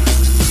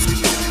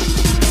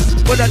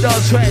 When the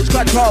doors stretch,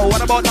 control.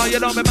 What about now? You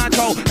know me, man.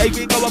 Hey,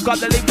 we go, I've got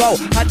the lingo.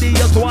 And the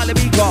just want to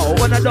be go.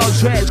 When the doors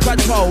stretch,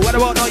 control. What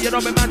about now? You know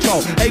me, man.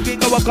 Hey, we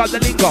go, I've got the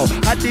lingo.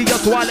 And the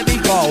just want to be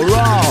go.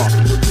 Raw.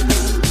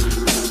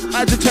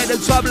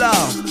 Agitated subler.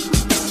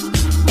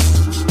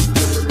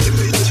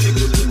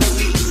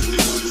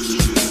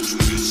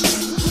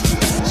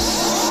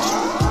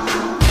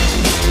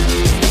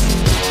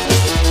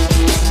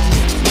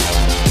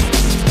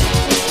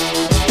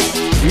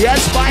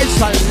 Yes, my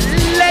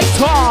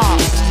selector.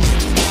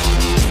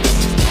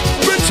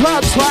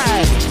 Return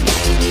time.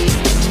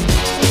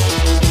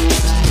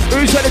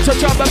 Who's ready to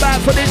jump back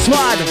for this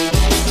one?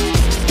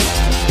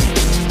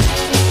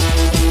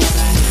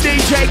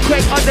 DJ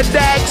Quick on the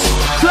decks.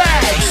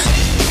 Flex.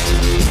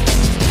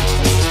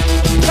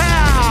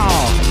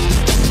 Pow.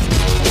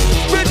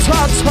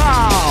 Return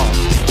time.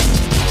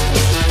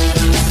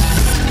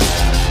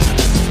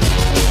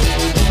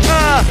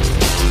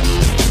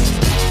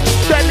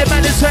 Deadly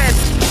man is head.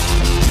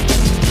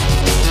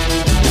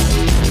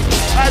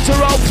 As a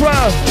roll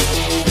through.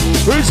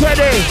 Who's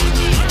ready?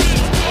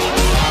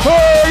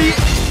 Hey!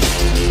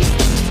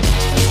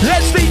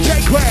 Let's DJ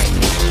Quick.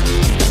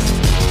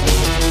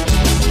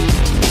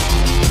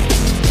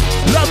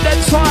 Love that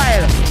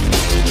style.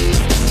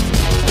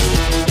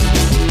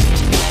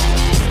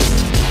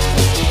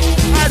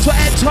 As we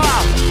enter,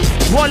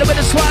 rolling with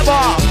the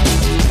swagger.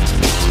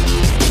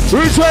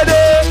 Who's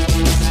ready?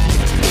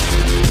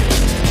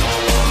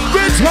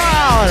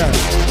 Return.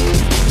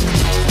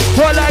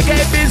 While I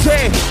get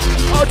busy,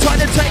 I'm trying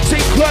to take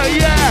things clear,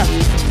 yeah.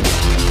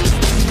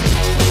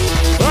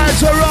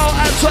 As a roll,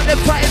 I'm trying to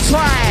fight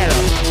style.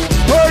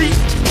 Hey.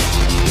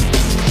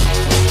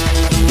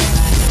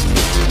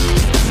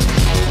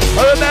 I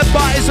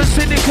remember it's a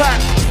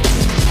Cyndicate.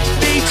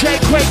 DJ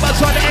Quick, but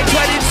on the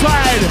Eksman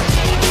inside.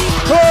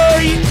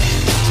 Hey.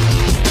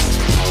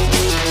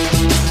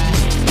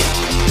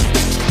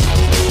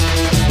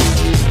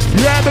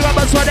 Yeah, we got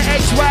my son the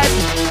Eksman.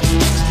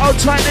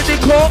 Outside the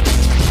Nico.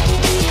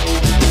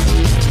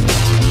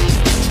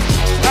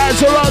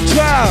 As a road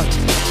trail.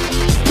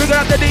 Bring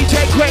up the DJ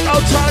Quick.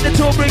 Outside the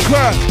two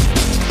brinker.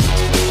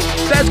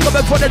 That's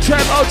coming for the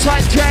tram.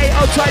 Outside Jay.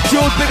 Outside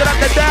Jules. Bring up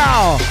the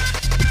down.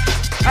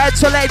 And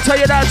selector,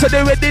 you know what to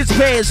do with this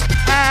piece.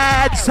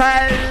 And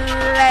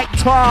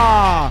selector.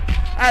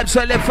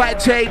 Absolutely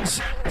fighting.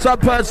 Some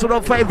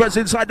personal favorites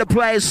inside the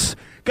place.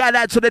 Got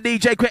out to the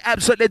DJ Quick,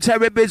 absolutely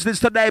tearing business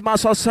today,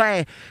 must I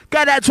say.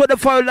 Got out to the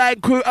phone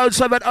line crew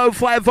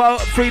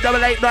 07050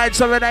 388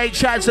 978.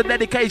 Shouts and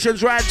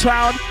dedications round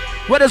town.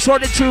 When it's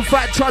running true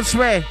fat, trust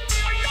me.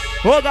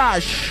 Oh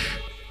gosh.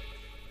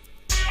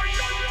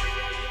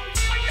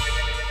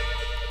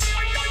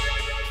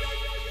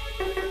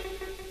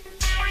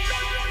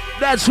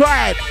 That's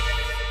right.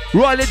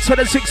 Rolling to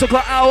the 6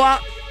 o'clock hour.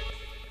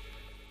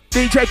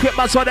 DJ Quick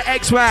must on the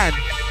Eksman.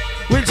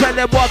 We tell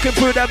them walking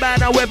through the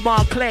manor with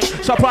my click.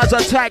 Surprise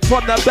attack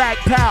from the back,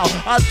 pal.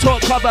 I took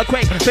cover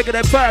quick. Thinking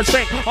the first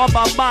thing on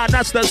my mind,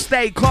 that's to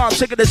stay calm.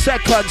 Thinking the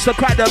seconds to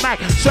crack the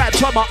Mac.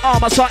 Strapped on my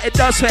arm, I started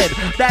dusting.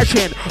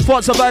 Dashing,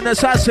 thoughts of an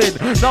assassin.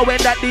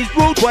 Knowing that these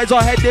rude boys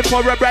are heading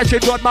for a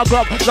brashing. On my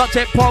glove, locked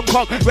it, pong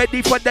cock,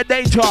 ready for the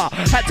danger.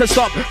 Had to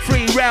stop,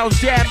 3 rounds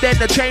jammed in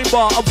the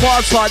chamber. I'm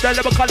faster, the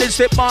lyrical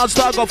instinct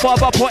master. Go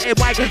father, putting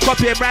mic,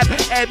 copying rap.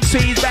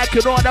 MCs back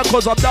in order,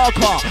 cause I'm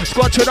darker.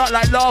 Scorching up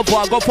like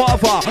lava, go father.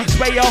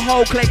 Spray your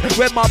whole click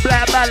with my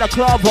black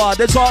balaclava.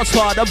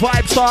 Disaster, the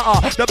vibe starter,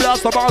 the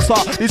blaster master.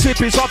 These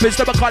hippies up is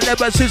never call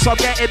ever since I'm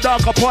getting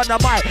dark upon the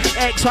mic.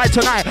 Excite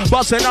tonight,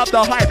 busting up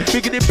the hype.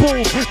 Beginning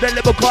boom, the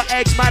lyrical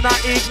Eksman I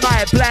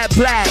ignite. Black,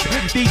 black,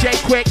 DJ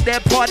Quick,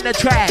 they're on the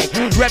track.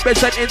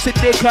 Representing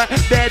Cyndicate,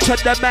 there to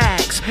the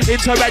max.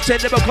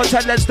 Interacting lyrical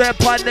talents, they're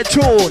on the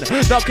tune.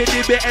 Knocking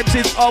the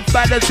MCs off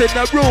balance in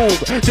the room.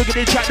 Taking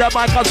the track, the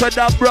mic, I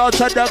send up bro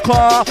to the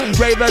car.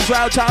 Ravens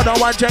round town, I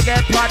want to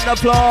get on the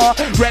floor.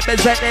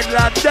 Representing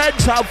London,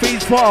 South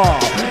East 4.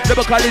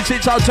 Lyrical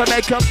is out to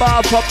make a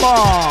bar for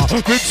more.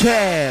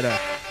 Return.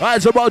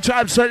 As a road trip,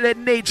 absolutely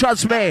neat,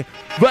 trust me.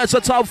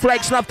 Versatile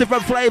flex, enough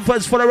different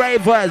flavors for the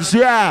ravers,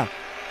 yeah.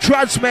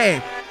 Trust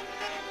me.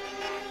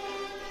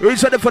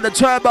 Who's ready for the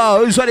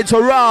turbo? Who's ready to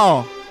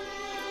roll?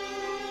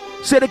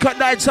 Syndicate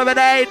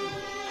 978.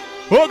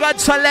 Who got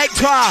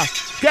selector?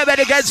 Get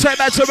ready, get set,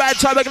 man, to round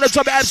time. We're going to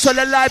drop it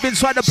absolutely live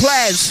inside the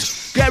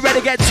place. Get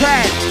ready, get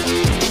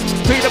 10.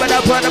 Feed them and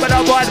up, burn them and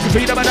up one.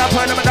 Feed them and up,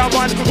 burn them and up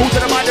one. Who's in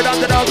the mind and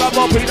underdog? Got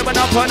more. Feed them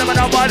and up, burn them and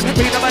up one.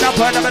 Feed them and up,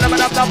 burn them and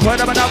up, burn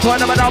them and up, burn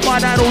them and up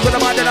one. And who's in the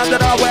mind and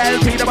underdog? Well,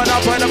 feed them and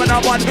up, burn them and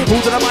up one.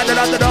 Who's in the mind and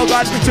underdog?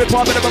 God, trip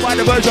on with them and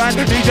the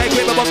version. DJ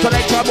Queen, I'm up to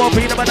like trouble.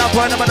 Feed them and up,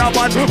 burn them and up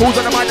one. Who's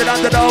in the mind and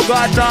underdog?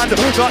 God, none,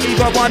 not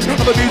even one.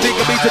 I'm a music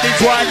and beat to this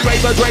one.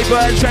 Ravers,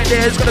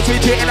 trendies, gonna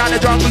switch it in on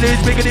the jungle is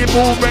bigger than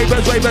move.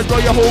 Ravers,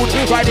 blow your horn.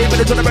 Right in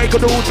minutes on the break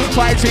of noon.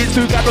 5 seats,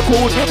 2 gather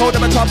cool. Hold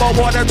them a top on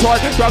one and toy.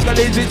 Jungle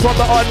is from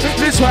the on.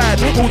 This one,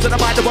 who's in the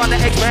mind of one, the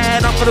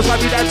Eksman. I'm gonna slap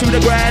you down to the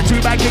ground.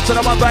 2 back kicks and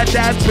I'm on bad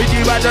dance. Spin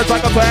you right just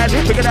like a fan.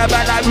 Picking that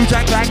bad like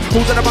Wu-Tang Clan.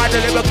 Who's in the mind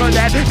of lyrical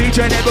land?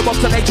 DJ never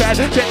box and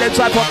Eksman. Get them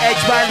type of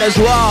Eksman as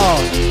well.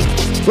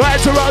 Right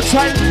to road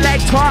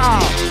selector.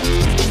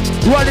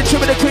 Running to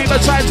the cream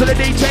and signs to the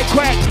DJ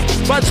quick.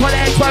 But for the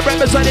Eksman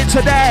representing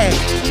today.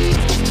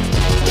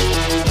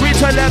 We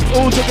tell them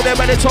who's looking them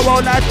ready to roll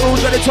and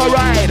who's ready to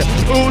ride.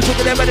 Who's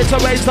looking them ready to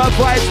raise the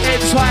price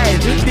inside.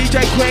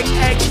 DJ Quick,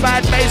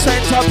 Eksman, Mace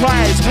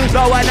Enterprise.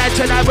 No one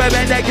action and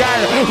women the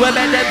girl.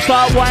 Women them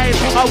start wine.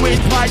 I win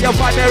by your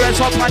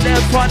fires up on them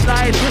front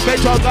line. Me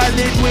juggle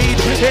in weed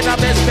in a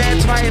me spare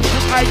time.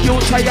 I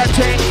use your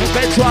thing.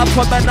 Me drop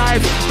from the knife.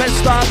 Me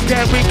start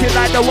get wicked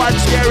like the one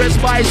scary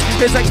spice.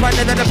 This Eksman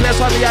in the place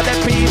where the other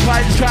people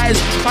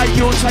tries. I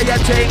use your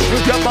thing.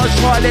 You must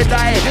surely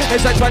die.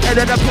 It's Eksman in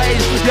the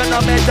place. You know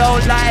me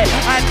don't lie.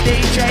 And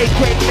DJ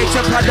Quick mix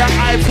up on the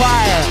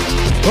hi-fi.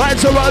 Right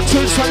to road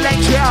to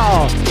selection.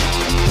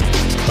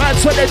 Right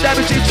to the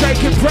damage is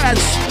shaking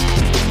press.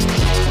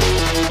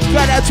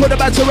 Right out to the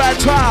battle around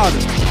town.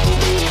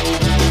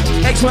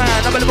 Eksman,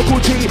 I'm a little cool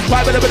G.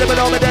 Right with a bit of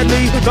an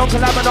deadly. Don't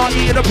collab and not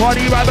eating the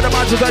party. Right with the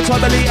monsters and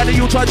family. And the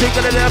Utah drink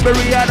and the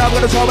library. And I'm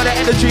gonna solve with the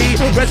energy.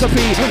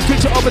 Recipe,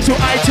 switch it over to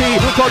IT.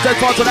 Project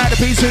faster like the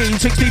PC.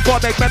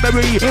 64 make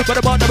memory. But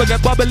the bottom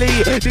again bubbly.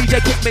 DJ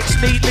Quick mix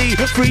neatly.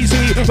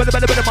 Freezy. With the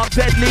benefit of my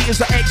deadly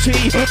is the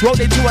XE. Roll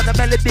into on the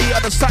melody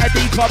on the side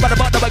D card. But the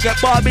bottom again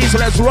Barbie. So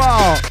let's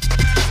roll.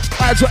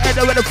 As we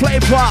enter with the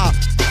flavor.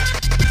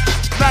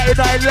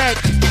 99 leg.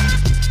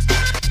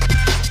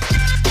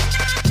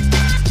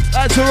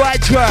 That's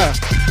right, yeah.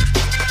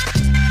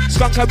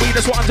 Skunk and weed,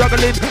 that's what I'm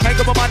juggling. Ain't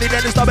got my money, then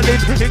it's doubling.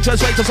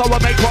 Interest rates are so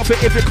I make profit.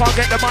 If you can't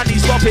get the money,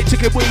 stop it.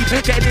 Ticket weed,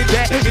 getting in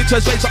there.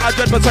 Interest rates are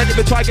 100%. If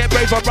you try get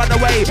brave and run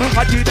away,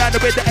 I do down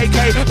with the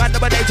AK. Man,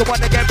 the days I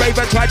want to get brave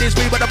and try this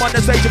weed when I'm on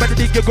the stage. You better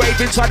dig your grave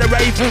inside the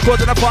rave.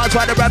 Causing a fire,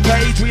 try the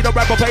rampage. We don't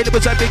rap or pay the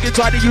percent big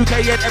inside the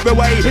UK in every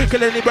way.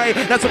 Killing the brain,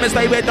 that's what I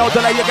stay with. No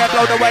delay, you get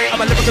blown away.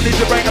 I'm a lyrical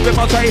ninja brain, I'm in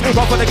my say.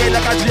 Run for the game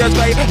like I just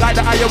play. Like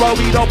the IRO,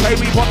 we don't play.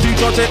 We pop 2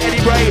 shots in any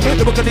brain.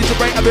 Lyrical ninja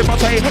brain, I'm in my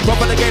say. Run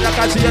for the game like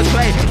I just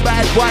play.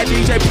 Bad boy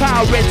DJ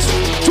Power Rinse,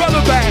 drum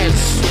and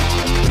bass.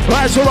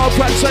 Rise for all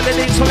friends and the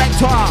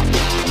selector.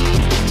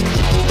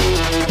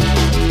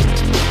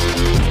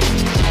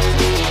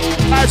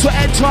 As we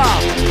enter.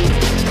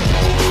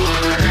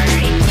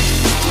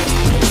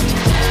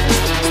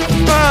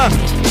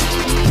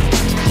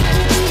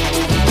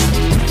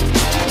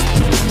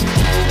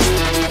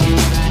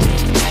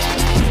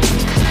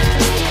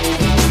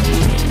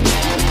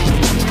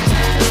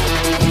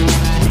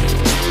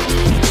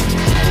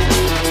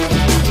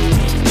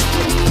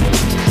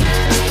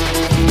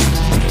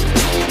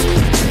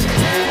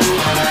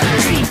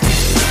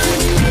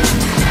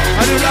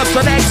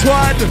 The next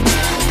one.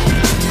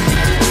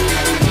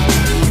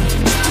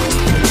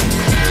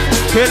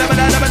 Feel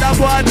another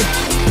one.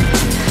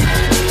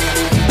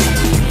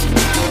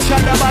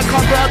 Shut the mic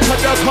up round to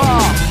the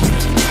car.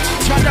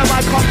 Shut the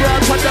mic up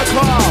round to the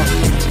car.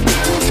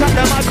 Shut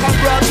the mic up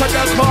round to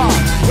the car.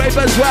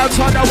 Ravers well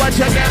turn the watch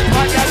again,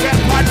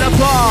 pan the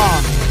car.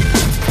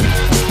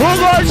 Oh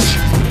gosh.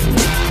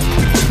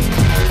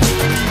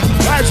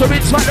 Right, so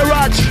it's on the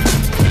rush.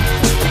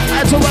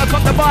 And to work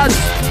up the bus.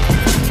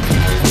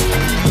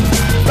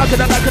 Back in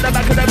the days.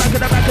 Back in the days. Back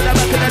in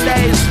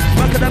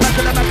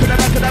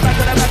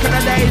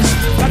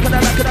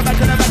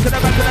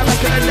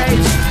the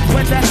days.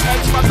 When the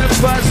Eksman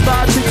first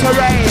started to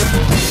rave.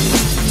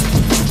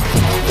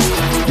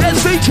 Yes,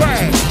 DJ.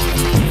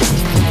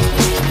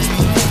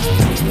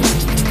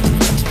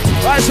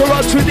 Right, so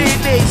run too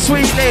neatly,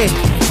 sweetly.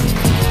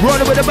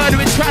 Running with the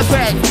murder in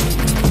traffic.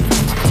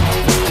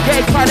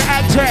 Get kind of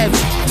active.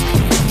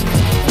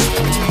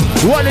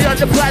 Running on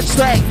the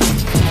plastic.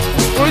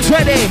 Who's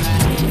ready?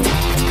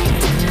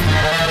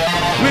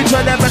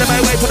 Return them, better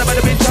my way for the better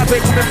in traffic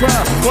coming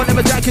from. One of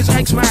the jack is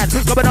Eksman.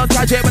 Coming on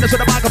track here, when it's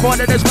on the microphone,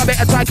 and there's coming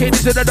attacking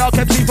into the dark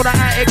MC for the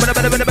attic. But a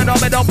better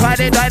don't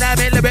panic,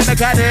 dynamic, living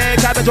mechanic.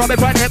 Cabin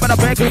drumming, front hit, but I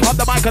pick up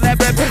the mic and let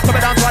rip.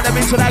 Coming down, trying to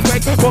into that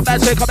quick. Boom,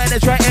 that's it, coming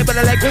in straight in with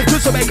the leg.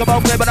 Just to make them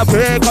all clear, but I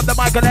pick up the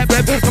mic and let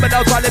rip. Coming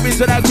down, trying to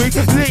into that quick.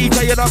 Lee,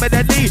 tell you know me,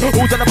 then Lee.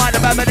 Who's on the mind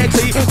of my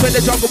NXT? So in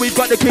the jungle, we've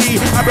got the key.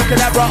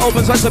 Abracadabra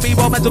opens up to me,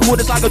 moments of cool,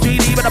 it's like a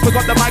genie. But I pick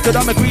up the mic and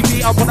I'm a creepy.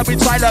 I'm on a bit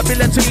style,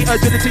 ability,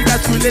 agility,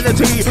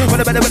 masculinity. G. When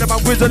I'm better with them,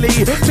 I'm grizzly.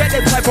 Check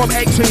them type from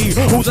XE.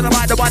 Who's on the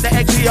mind, the one that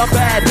XE, I'm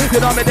bad. You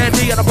know me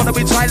deadly, and I'm gonna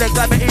be silent,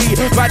 gravity,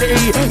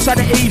 vanity,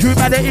 sanity,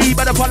 humanity,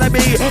 better follow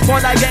me.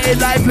 Phone I getting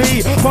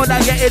lively, phone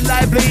I getting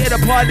lively in a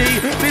party.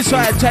 This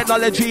one,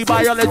 technology,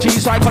 biology,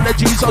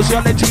 psychology,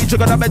 sociology,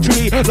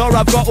 trigonometry. Lord,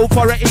 I've got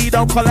authority,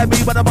 don't call me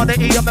when I'm on the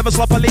E. I'm never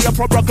sloppily, I'm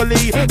from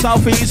broccoli,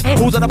 southeast.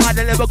 Who's on the mind,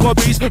 the lyrical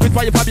beast. With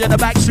fire family on the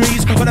back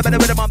streets. When I'm better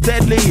with them, I'm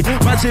deadly.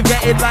 Massive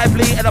getting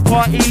lively in a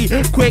party.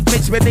 Quick,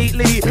 mix me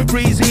neatly,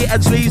 breezy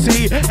and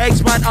sleazy.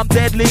 Eksman, I'm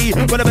deadly.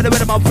 When I'm better with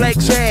them, I'm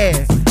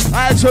flexy.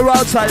 I to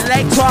roll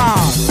selector.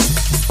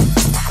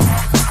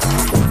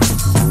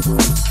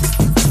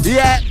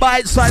 Yeah,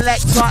 bite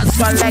selector.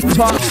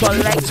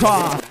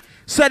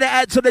 Send it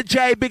out to the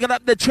J, bigging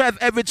up the Trev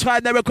every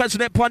time they're requesting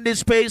it upon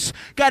this piece.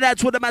 Get out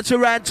to the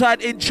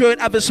Maturantine in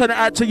tune. I've been sending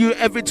it out to you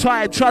every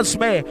time, trust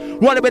me.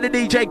 Rolling with the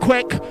DJ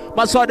quick.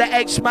 My son, the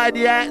Eksman,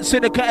 yeah.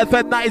 Syndicate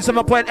FM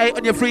 97.8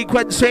 on your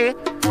frequency.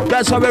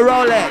 That's how we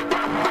roll it.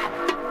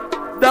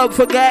 Don't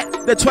forget,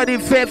 the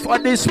 25th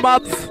on this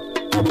month.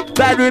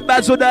 Bandroom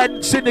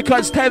Basildon,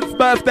 Syndicate's 10th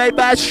birthday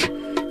bash.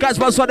 Guys,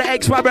 my son, the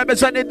Eksman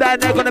representing down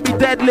there, gonna be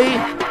deadly.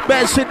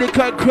 Best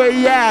Syndicate crew,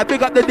 yeah.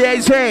 Big up the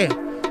days here.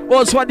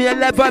 Also on the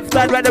 11th,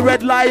 down at the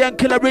Red Lion,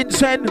 Killer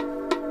Rinsen.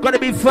 Gonna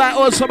be fat.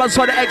 Also, my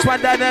son, the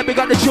Eksman down there. Big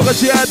up the Sugar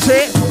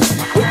TNT.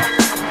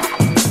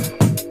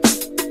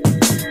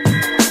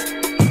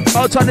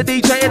 Out on the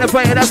DJ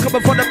Innovator, that's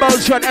coming from the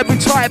motion every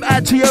time.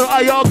 Add to your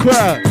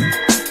Ayokra.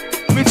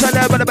 We tell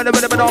them, but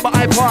I'm on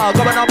my iPod.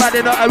 Going on bad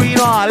in the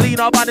arena. Lean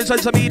on bad in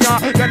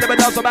Sensamina. Get them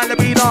down some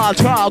ballerina.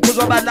 Trial,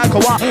 cause I'm bad like a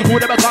what? Who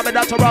never coming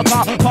down to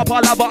rocker?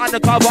 Papa lover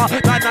undercover.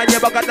 9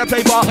 year, I got the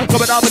flavor.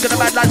 Coming on, making a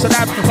bad like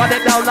Saddam. Run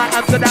it down like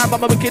Amsterdam.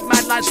 I'm a wicked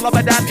man like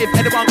Slobodan. If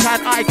anyone can,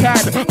 I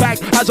can. Back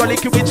as I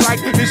link you with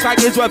track. This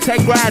track is worth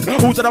 10 grand.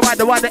 Who's on the right,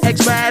 the one, the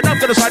Eksman? I'm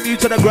gonna sign you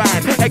to the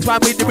grand.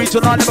 Eksman with the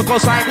regional, never call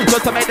sign.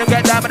 Just to make them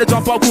get down with the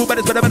jump for cool. But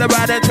it's better than the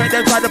ride and train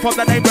them trying to pump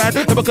the name brand.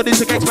 Never could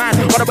this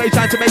Eksman. What a way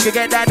time to make it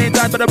get down in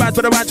time. For the rant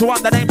to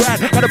want the name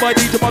brand. Got a boy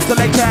need to want to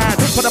like can.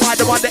 For the mind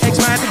the one the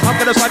Eksman. I'm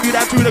gonna slam you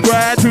down through the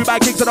grand. 2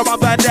 bad kicks to the one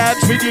band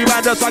dance. With you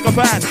man just like a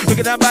fan. Look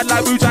at them bad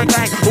like Wu-Tang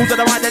Clan. Who's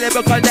on the one that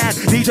never call down.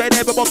 DJ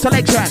never box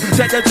selection.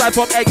 Check them side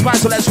from Eksman,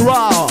 so let's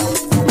roll.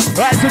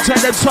 Right to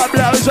check them top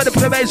blows. Ready for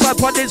the bass up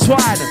on this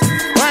one.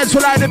 Right to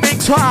like the big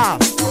tar.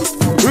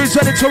 Who's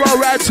ready to roll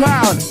around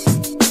town?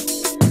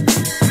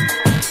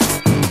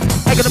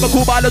 I got them a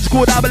cool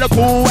biological, I'm a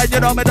cool. And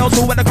you know me don't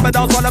sue when I come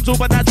down, so I'm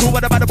supernatural.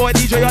 When I'm the boy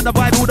DJ on the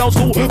vinyl, don't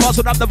sue.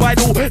 Passing up the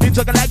vinyl,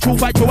 intergalactual,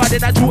 fight you, I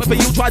did not true. If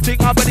you try to think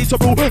I'm ready to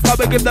rule,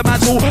 come and give them a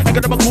zoo. I got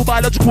them a cool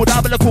biological,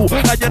 I'm a cool.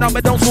 And you know me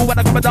don't sue when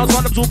I come down, so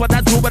I'm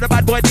supernatural. When I'm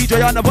the boy DJ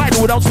on the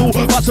vinyl, don't sue.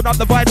 Passing up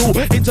the vinyl,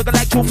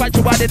 intergalactual, fight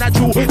you, I did not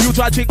true. You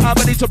try to think I'm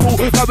ready to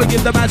rule, come and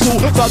give them a zoo.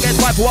 Target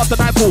rifle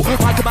after nightfall,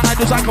 I come out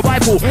just like a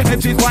rifle.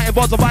 MC's fighting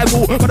for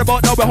survival. But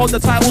about now we hold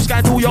the title,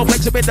 scandal, you're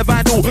flexing with the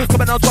vandal.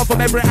 Coming on top from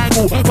every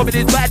angle, coming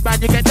in bad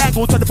man, you get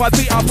dangled 25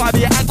 feet up, 5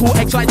 your ankle,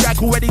 X-line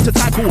jackal, ready to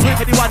tackle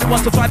anyone who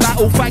wants to try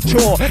battle,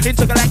 factual,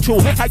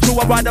 intergalactual, actual,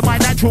 I ride the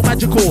mind, natural,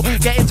 magical,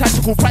 getting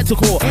tactical,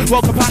 practical,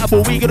 well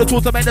compatible, we gonna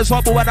talk to make the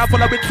sample and I'm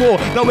following for,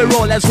 no we're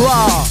all, let's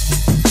roll.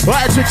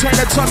 Right, to train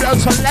the top down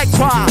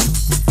selector.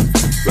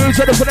 Who's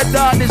ready for the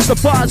darkness, the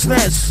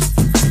fastness,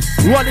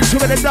 running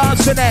through the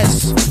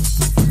danciness.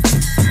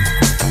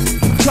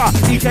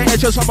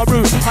 EKHS on my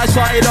route. I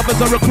started off as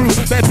a recruit.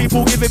 Bare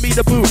people giving me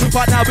the boot.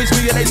 But now it's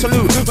me and they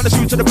salute. When I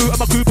shoot to the boot, I'm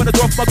a group and I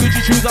drop my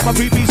Gucci shoes. I'm a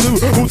 3-piece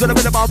suit. Who's in the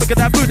rhythm? I'm making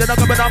that boot. And I'm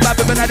coming on back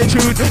with an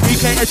attitude.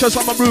 EKHS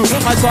on my route.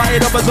 I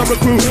started off as a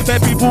recruit. Bare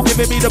people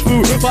giving me the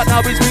boot. But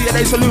now it's me and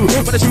they salute.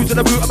 When I shoot to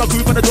the boot, I'm a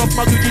group and I drop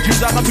my Gucci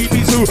shoes. I'm a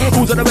 3-piece suit.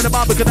 Who's in the rhythm?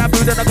 I'm making that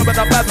boot. And I'm coming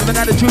on back with an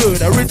attitude.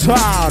 A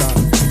retard.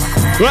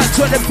 Right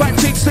to the fat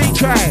 16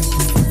 track.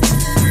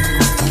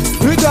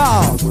 We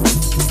go.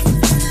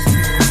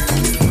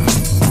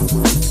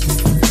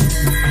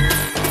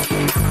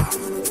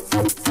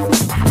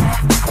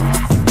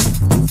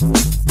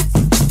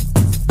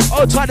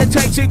 Trying to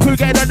take two crew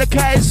getting on the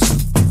case.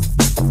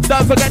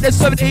 Don't forget the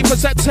 17th of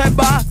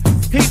September.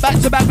 Heat back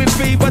to back with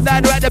Fever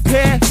down there at the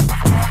pier.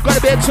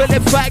 Gotta be a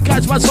twilling fat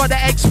catch my son the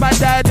Eksman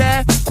down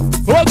there.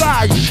 Oh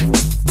gosh.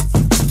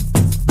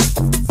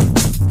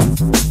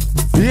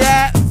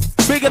 Yeah,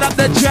 bigging up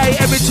the J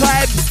every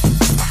time.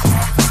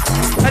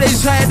 And he's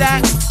saying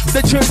that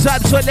the tune's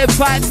absolutely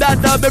fat,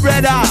 don't know me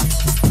brother.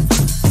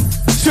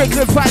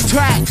 Strictly fat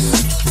tracks.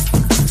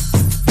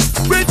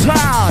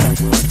 Return.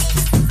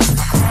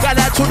 Got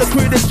that to the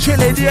crew that's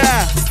chilling,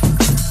 yeah.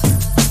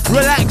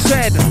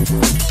 Relaxing.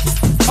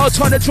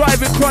 Out on the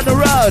driving on the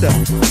road.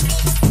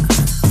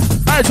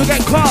 As we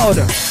get cold.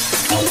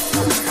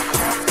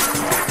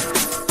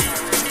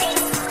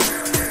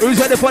 Who's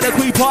ready for the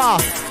creeper?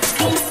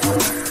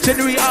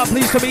 Senorita,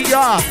 pleased to meet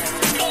ya.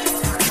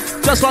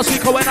 Just last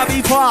week I went up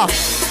far.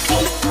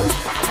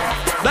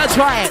 That's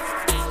right.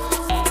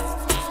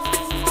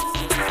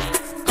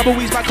 Couple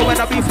weeks back I went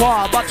up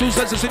before, but 2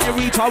 cents is in your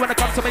retard. When it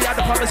comes to me at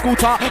the public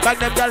scooter, back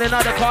them gal in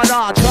the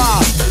corner,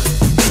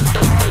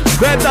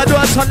 them that do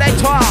a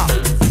selector,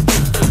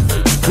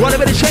 rolling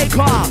with the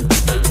shaker.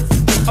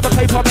 I'm a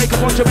paper maker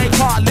from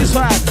Jamaica,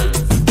 listen.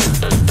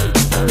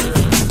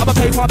 I'm a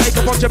paper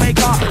maker from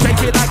Jamaica,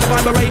 take it like a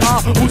vibrator.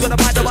 Who's on the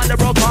mind, the one, the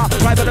broker?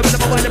 Right on the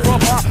rhythm, one, the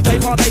proper.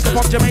 Paper maker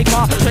from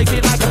Jamaica, take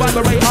it like a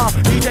vibrator.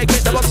 DJ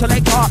Kid, the box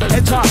selector.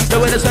 Enter, the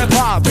winner's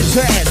empire.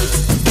 Return.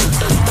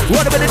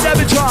 What about the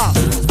debitor?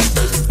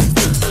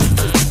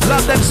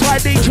 Love them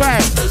slide DJ.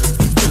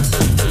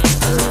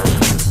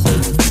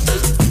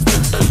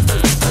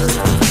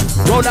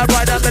 Roll that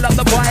ride and build up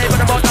the vibe.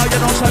 And about now you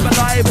know so I'm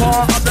alive.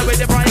 I'm the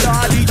rhythm rider,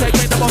 DJ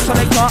Kid, the box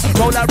selector.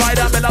 Roll that ride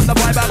and build up the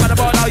vibe. And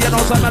about now you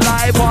know so I'm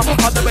alive.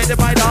 I'm the rhythm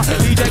rider,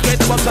 DJ Kid,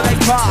 the box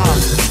selector.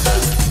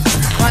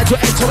 Right to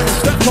enter in the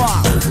stepper.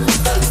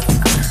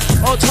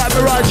 Old time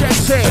Mirage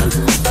MC.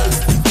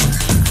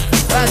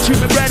 And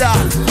Jimmy Redder.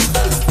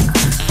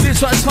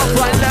 This one's top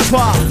right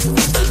lever.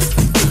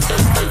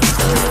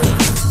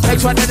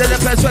 Next one in the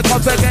place we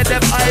can't forget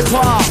them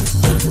iPod.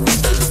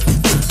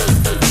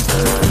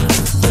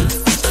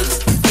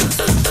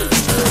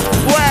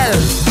 Well,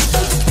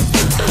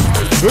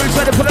 who's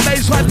ready for the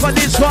bass line for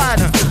this one?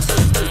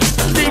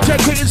 DJ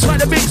Quick inside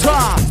the big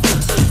car.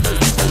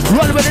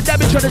 Run with the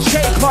damage on the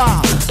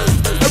shaker.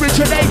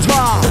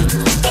 Originator.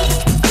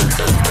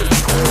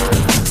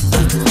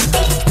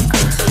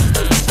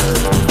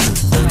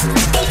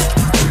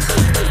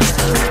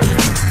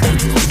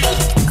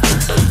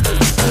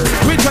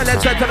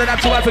 Let's get to the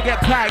next one, forget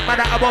pack.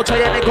 Man, I'm out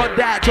here, they got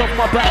that. Drop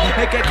my back,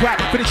 they get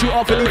cracked. Finish you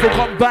off and leave will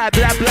come back.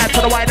 Black, black, to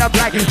the white and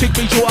black. Think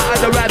me sure on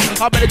the rap.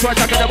 I'm ready to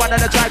attack the one on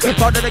the track.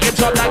 Found in the game,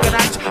 shot like an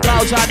axe.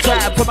 Bounce and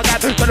trap. From a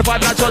gap, 25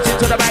 blood shots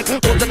into the back.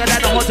 Boom, take a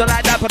land, hold it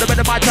like that. Put them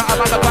in my trap,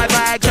 I'm on the five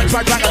bag. Check,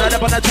 track, and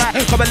up on the track.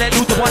 Come and let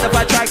loose the one of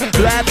my track.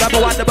 Black, black,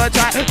 one of my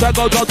track. Track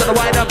goes out to the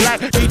white and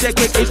black. DJ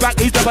Quick, he's back,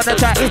 he's up on the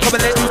track. Come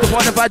and let loose the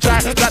one of my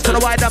track. Black to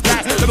the white and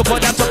black. Never call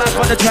that, so back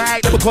on the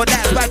track. Never call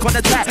that, back on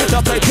the track.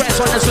 Don't play press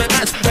on the swing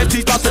match.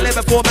 MC's boss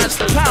 11 formats.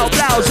 Pow,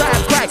 blouse,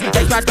 and crack.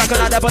 Eksman back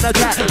on the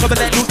track. Come and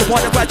let loose the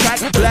one of my track.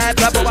 Black,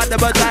 black, one of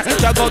my track.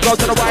 Track goes out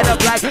to the white and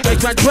black.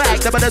 Eksman track,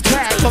 them on the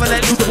track. Come and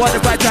let loose the one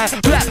of my track.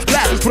 Black,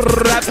 black,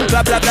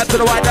 black, black, black to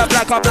the white and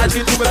black. I'm like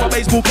skin to my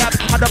baseball cap.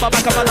 Under my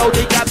back, I'm a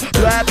loading cap.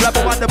 Black, black,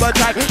 one of my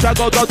track. Track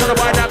goes out to the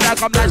white and black.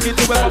 I'm like skin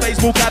to my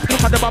baseball cap.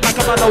 Under my back,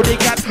 I'm a loading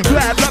cap.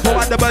 Black, black,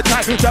 one of my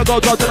track. Track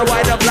goes out to the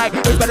white and black.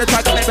 It's better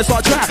track and make me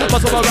start trap.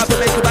 Must have a rap and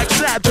make me back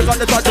snap. Check on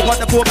the touch, check on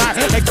the format.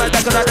 Eksman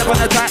back on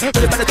the track.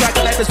 It's better track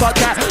and make me start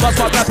trap. Must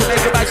have a rap and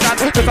make me back snap.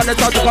 Check on the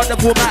touch, check on the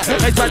format.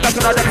 Eksman back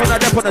on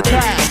the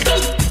track.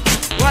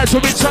 Right, so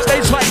we top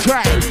baseline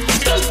track.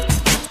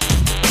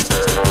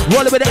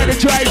 Roll it with the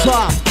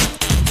energizer.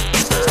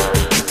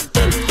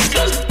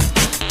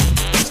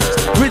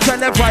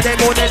 Return left Friday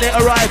morning, it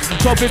arrived.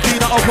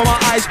 12:15, I open my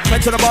eyes.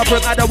 Went to the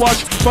bathroom, had a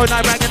watch. Phone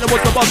 9 rang and the was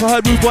the boss. I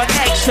heard Rude Boy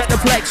X, check the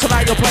flex.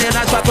 Tonight you're playing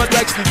that track for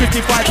Rex.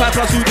 55 pound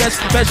plus who gets.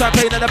 Best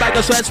champagne in the bag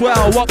of sweats.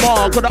 Well, what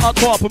more? Could have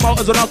encore.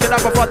 Promoters are knocking at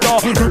my front door.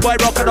 Rude Boy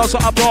rockin'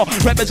 also up more.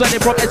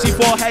 Representing from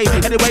SC4, hey.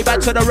 Anyway, back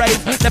to the rave.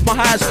 Left my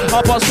house,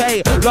 half past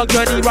 8. Long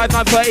journey, ride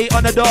 9:30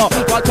 on the door.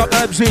 Right up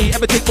MZ,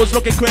 everything was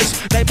looking crisp.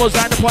 Name was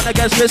lined upon the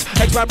guest list.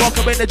 Eksman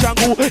rockin' in the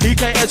jungle.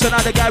 EKS and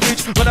out the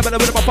garage. When I'm in the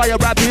middle of my fire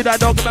rapid, I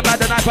don't give a mad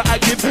the night for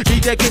active.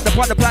 DJ Kid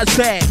upon the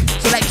plastic.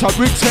 Select on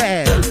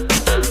return.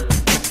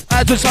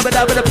 I just sum it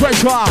down with the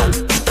pressure.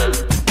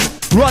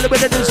 Rolling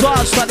with the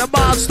disaster, the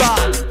master.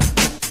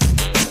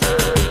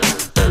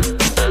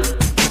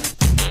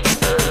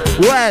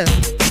 Well,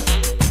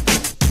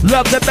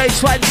 love the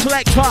baseline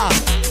selector.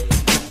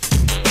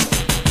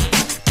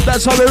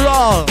 That's how we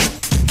roll.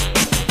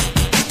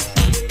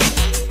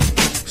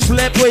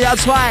 Slip where you're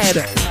slide.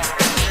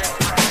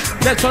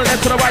 Left to the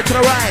left, to the right, to the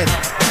right.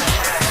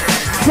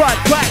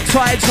 Front, back,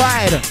 side,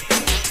 side.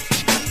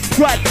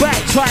 Front,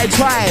 back, side,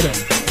 side.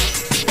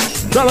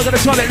 Now we're gonna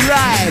try it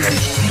live.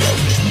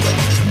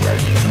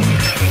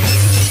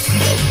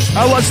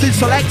 I was the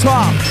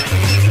selector.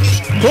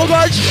 Oh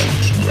gosh.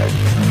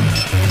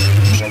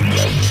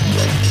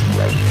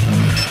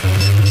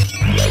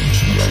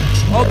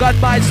 Oh God,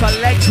 my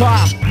selector.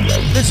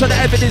 Listen to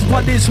evidence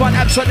on this one.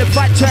 Absolutely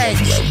fat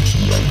checks.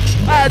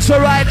 That's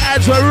right,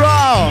 that's a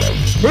raw.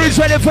 Who's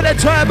ready for the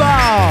turbo?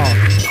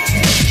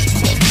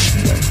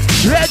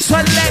 Let's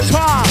select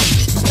her.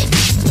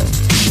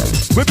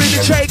 We bring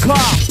the shaker.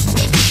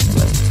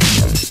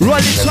 Roll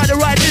inside the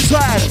right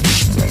inside.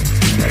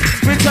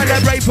 Return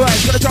them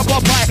rapers, gonna jump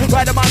up high.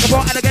 Ride the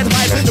microphone and again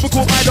high. Never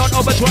cool mind on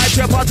overdrive.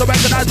 Share parts to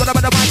recognize when I'm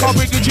at the mic. I'll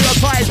bring you to your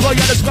thighs. Blow you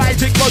on the sky,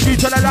 think goes you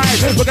to the line.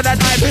 Look at that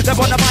knife, left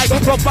on the mic.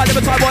 Rock by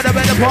the time, water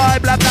in the pie.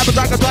 Blab, blab,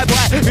 drag a drive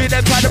by. Me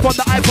them trying to put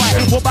the eye fight.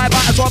 Walk by,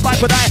 as one by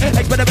for die.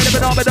 Experiment,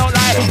 but don't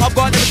lie. I've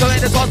got them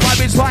in the sauce, my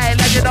bitch fine.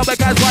 Let you know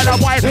because while I'm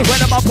white.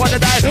 When I'm up on the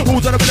die.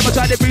 Who's on the rhythm,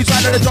 trying to be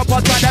side of the drop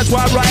on track. That's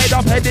where I ride.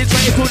 I'm heading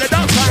straight through the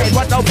dark side.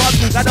 What no fun,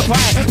 not the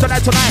pie.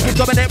 Tonight,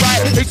 dominate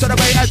right. Mix on the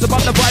way as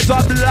above the vibes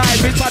of the line.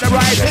 Bitch on the ride.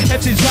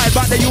 MC's right,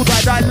 but they use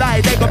I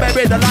lie. They got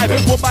buried alive.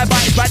 Walk my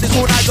bike, ride this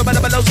all night. So better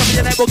below something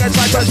your name will get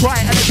right. First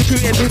right and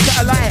executing,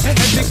 set a lie.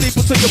 M16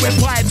 puts you in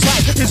pride.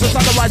 Tight. This is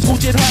otherwise,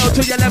 Gucci hell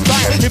to your left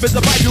right. If it's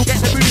a vibe, you get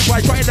the beauty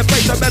right. Try in the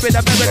face, so buried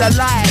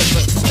alive.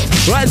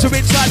 Right to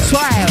inside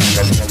trial.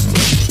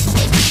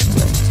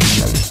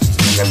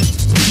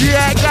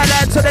 Yeah, go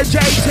down to the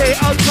JT,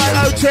 outside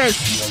Otis.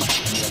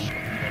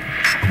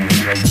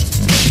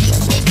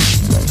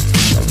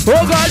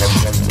 Oh gosh.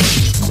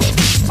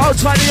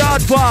 Outside the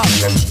yard bar.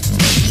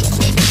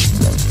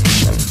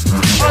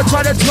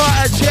 Outside the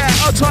Tortoise,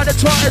 yeah, outside the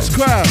Tortoise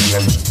crew.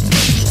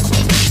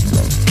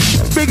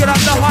 Big up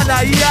the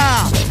Honda,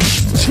 yeah.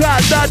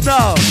 Chat, don't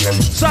know.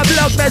 Some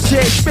love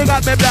message, big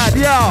up my blood,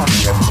 yo.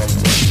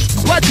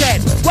 Watch it.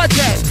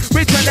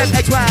 Return them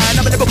Eksman.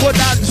 I'm never go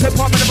down, trip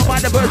on, never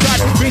mind the version.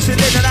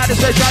 Recently, in and out of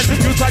session.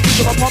 You try to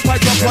use a pump, I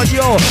jump on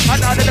you.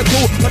 I'm out in the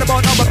cool, what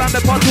about number man,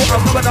 the part two?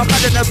 I'm coming up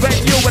in the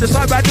venue. When it's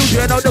time I do,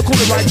 you know the cool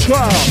is right,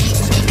 sure.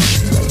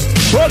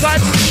 Oh,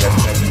 guys.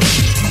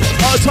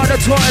 Outside the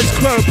Tortoise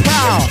crew,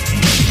 pow.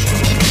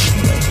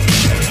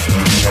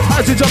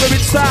 How's it jumping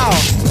with style?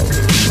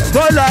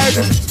 Go line.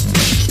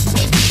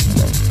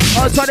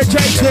 Outside the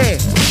JT.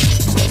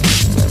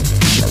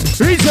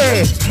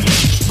 Easy.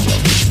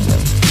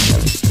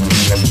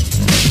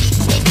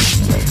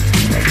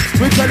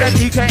 We tell them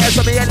EKS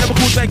on the end of a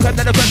cool make, and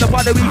then the friend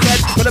upon the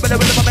weekend. Gonna be the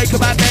rhythm of make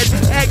a bad man.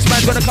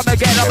 Eksman gonna come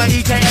again. I'm an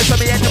EKS on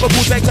the end of a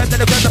cool make, and then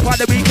the friend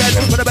upon the weekend.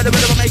 Gonna be the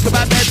rhythm of make a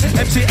bad man.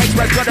 MC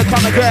Eksman gonna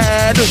come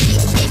again.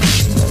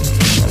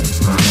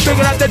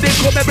 Bigger up the dick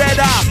with my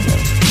brother.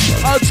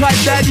 Outside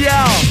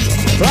Daniel.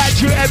 Right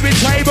through every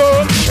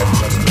table.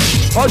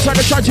 Outside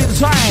the touch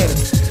inside.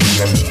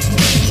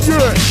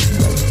 Yeah.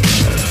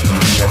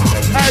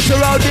 As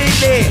around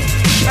deeply.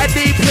 And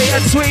deeply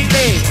and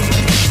sweetly.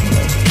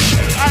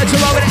 As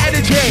around with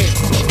energy.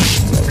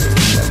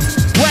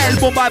 Well,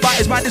 boom, bye, bye,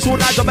 it's man, this all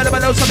night. I'm better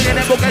below something in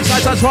that book,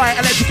 exercise, that's right.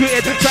 And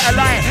executed, set a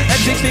line.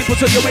 M16 put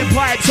your in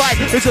pride, try.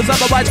 This is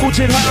other vibes, cool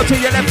chin, right to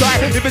your left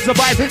eye. If it's a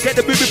vibe, get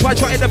the booby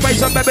punch right in the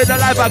face. I'm baby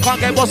alive, I can't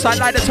get boss, I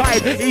lie the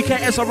tide.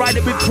 EKS, I ride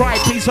it with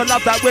pride. Peace and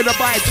love that will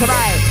abide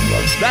tonight.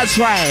 That's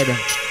right.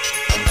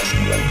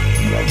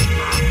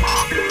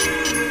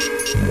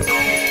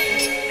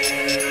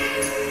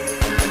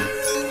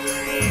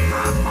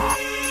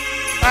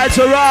 That's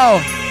a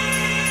roll.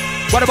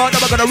 What about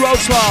them? I'm gonna roll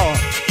slow.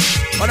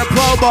 On a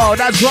promo,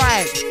 that's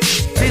right.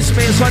 This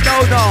means a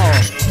no-no.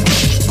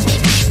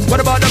 What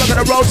about them? I'm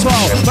gonna roll slow.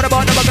 What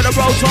about them? I'm gonna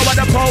roll slow on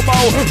a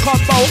promo,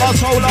 combo or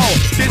solo.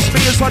 This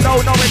means a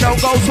no-no, it don't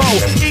go so.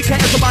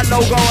 EKS on my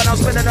logo and I'm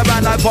spinning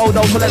around like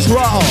Bodo, so let's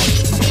roll.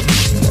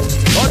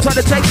 On to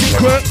the taxi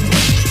crew.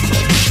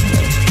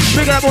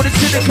 Big up all the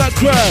Cyndicate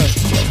crew.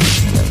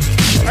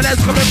 And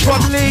that's coming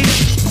from Lee.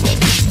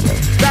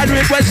 That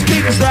with West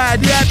Kingsland,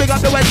 yeah, big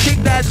up the West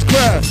Kingsland's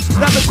crew.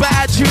 That was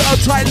better at you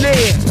outside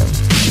Lee.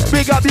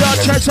 Big up your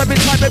chest every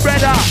time, my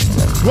brother.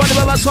 One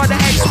of us on the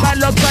Eksman,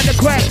 alongside the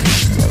crack.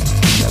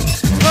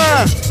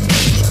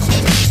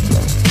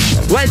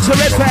 Well,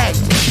 terrific.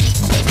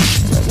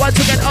 Once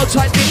again,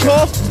 outside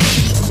Nico.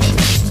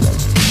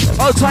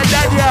 Outside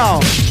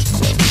Daniel.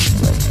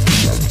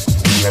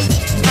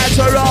 That's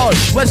a road,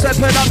 we're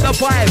stepping up the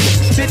vibe.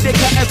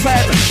 Cyndicate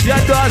FM, your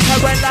doors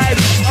are went live.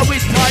 And we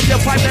find you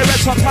find the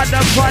rest up on the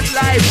front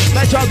line.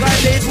 The juggle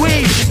lead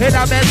we in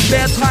our best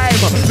spare time.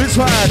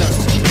 Return.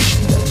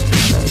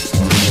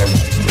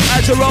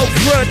 As a road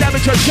through,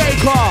 damage your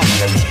shaker.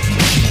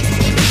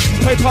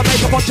 Paper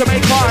makeup on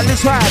Jamaica,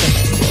 this one.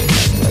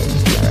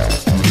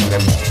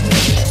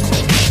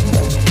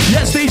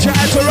 Yes, DJ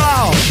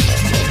Azarel.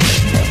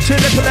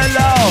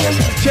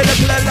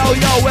 Chillin' low,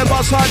 yo, we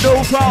boss on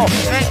new flow.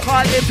 Ain't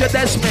call if you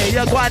diss me,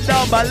 you're going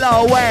down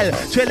below. Well,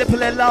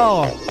 chillin'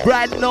 low,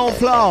 brand new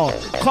flow.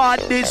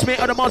 Can't diss me,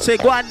 or the most say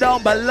going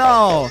down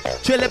below.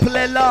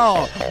 Chillin'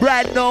 low,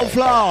 brand new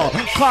flow.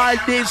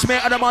 Can't diss me,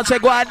 or the most say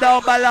going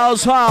down below.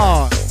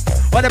 So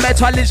when the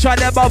metal is trying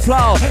to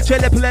flow,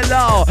 chill it play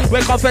low. We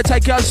come for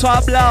take your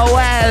sub low.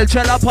 Well,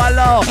 chill up a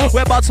low.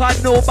 We but I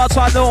know.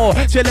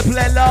 Chill it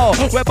play low.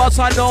 We but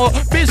I know.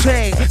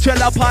 Busy,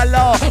 chill up a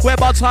low. We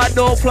but I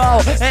know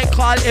flow. Ain't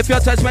call if you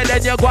test me,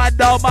 then you go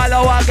down my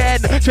low again.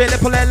 Chill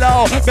it play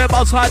low. We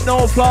but I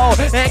know flow.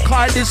 Ain't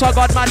call this a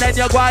god man, then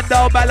you go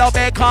down my low.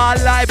 Make all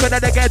life in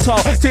the ghetto.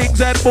 Things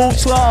them move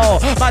slow.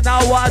 Man,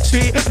 I watch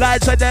the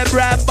lights of them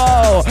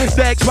Rambo.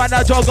 Next man,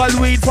 I juggle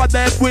weed from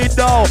them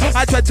window.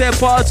 I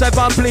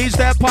 24/7. Please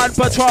step on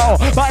patrol.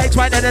 But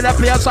Eksman in the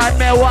place and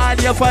me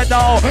want you for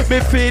now. Me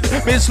feed,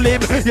 me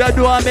slim, you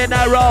know I'm in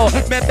a row.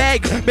 Me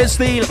beg, me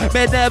steal,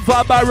 me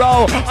never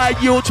borrow. And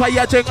you try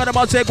your thing and I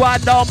must say go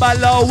on down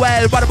below.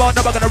 Well, what about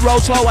them? I'm gonna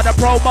roll slow on the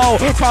promo.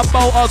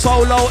 Combo or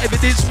solo. If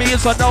it is me,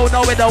 it's a no,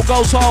 it don't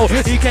go so.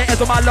 EKS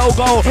on my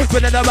logo.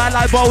 Spinning around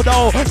like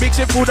Bodo. Mix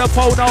it through the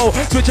phono.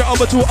 Switch it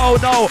over to oh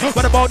no.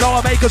 What about no?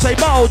 I make her say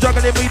mo.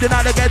 Juggling weed and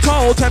I get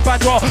told. 10 pound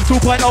draw.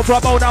 2.0 for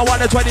a bow. Now 1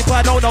 20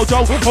 pound. No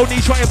joke.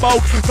 Only shot in bow.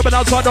 smoke. Coming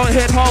out so I don't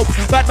hit hope.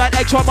 Batman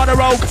Eksman on the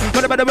rogue.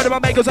 When I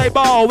make us a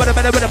ball. When I'm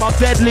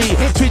deadly.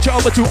 Switch it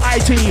over to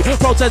IT.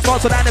 Process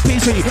faster than the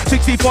PC.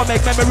 64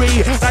 make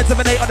memory.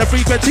 978 on the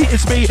frequency.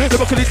 It's me.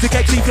 Lyrical XC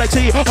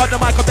flexi. On the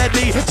mic I'm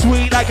deadly.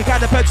 Sweet like a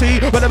can of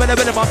Pepsi. When I'm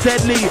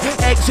deadly.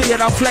 XC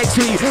and I'm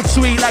flexi.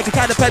 Sweet like a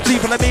can of Pepsi.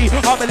 Follow me.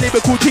 I'm a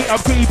lyrical cheat. I'm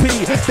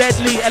creepy.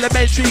 Deadly.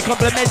 Elementary.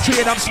 Complimentary.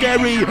 And I'm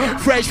scary.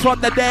 Fresh from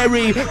the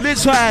dairy.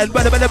 Listen.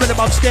 When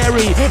I'm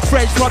scary.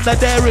 Fresh from the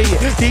dairy.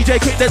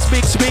 DJ Quick that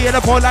speaks me. And I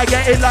fall like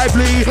getting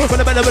lively. When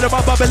I'm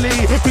bubbly.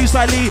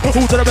 Freestyle.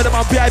 Who's the rhythm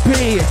of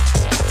VIP?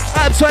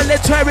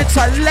 Absolute turret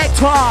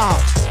selector.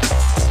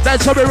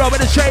 That's how we roll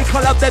with the shake.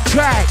 I love that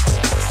track.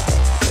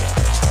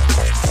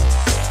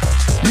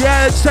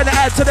 Yeah, send it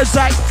out to the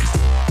Zyke.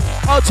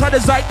 Outside the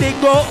Zyke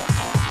dingo.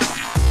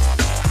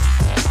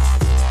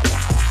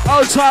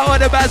 Outside on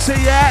the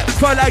massive, yeah.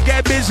 Feel like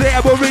getting busy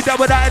and we'll read that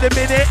with that in a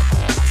minute.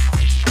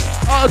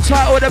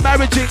 Outside all the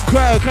marriage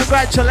crew,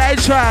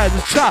 congratulations.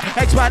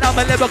 Eksman, I'm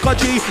a level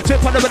country. Tip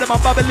on the rhythm, I'm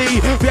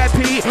bubbly.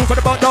 VIP, what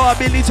about no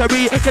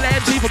military? Kill an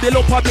MC from the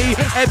look on me.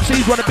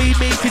 MCs wanna be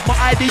me, keep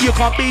my ID, you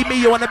can't be me,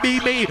 you wanna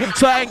be me.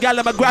 Certain gal,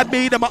 I'ma grab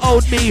me, them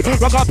own me.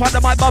 Rock up under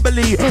my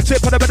bubbly.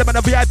 Tip on the rhythm and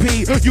the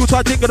VIP. You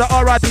start thinking of the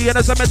RIP and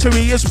the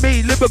cemetery. It's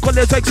me, lyrical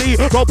and sexy.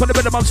 Rope on the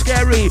rhythm, I'm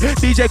scary.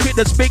 DJ Quick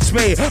that mix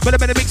me, but I'm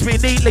gonna mix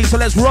me neatly, so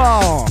let's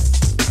roll.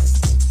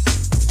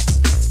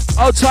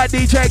 Outside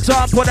DJ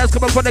example, that's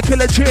coming from the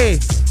Killer G.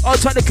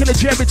 Outside the Killer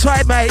G every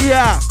time, mate,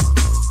 yeah.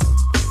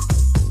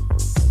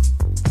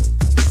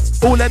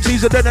 All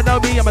MCs that don't know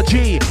me, I'm a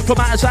G. From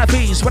out of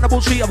Southeast, when I'm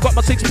all street, I've got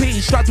my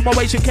 6P. Strapped to my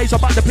waist in case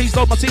I'm under, please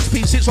load my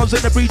 6P. 6 ones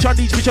in the breach, I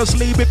need to just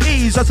sleep with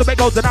ease. That's the big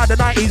goals, and now the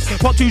 90s.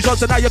 Pop 2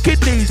 shots, and now your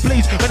kidneys,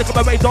 please. When it come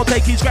away, don't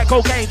take keys, crack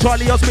cocaine.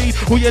 Charlie or speed,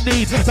 who you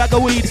need? Bag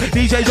of weed,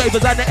 DJs,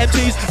 ravers, and the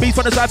MCs. Beef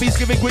from the Southeast,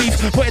 giving grief.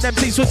 Putting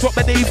MCs switch up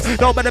beneath.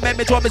 Nobody make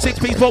me drop me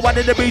 6Ps. Put one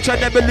in the breach, I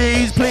never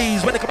leaves,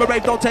 please. When it come away,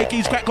 don't take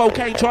keys, crack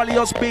cocaine. Charlie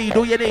or speed,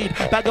 who you need?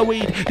 Bag of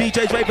weed,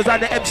 DJs, ravers,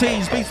 and the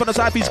MCs. Beef from the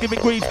Southeast, giving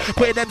grief.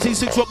 Putting MCs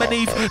switch up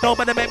beneath.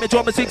 Nobody make me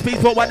drop me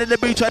 6Ps, put one in the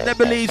breach, I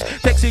never leaves.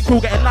 Texting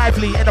crew getting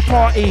lively in the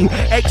party.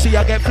 XC,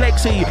 I get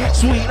flexy.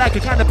 Sweet like a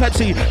can of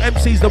Pepsi.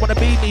 MCs don't wanna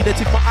be me, they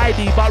take my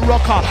ID. But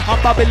rocker,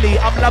 I'm bubbly,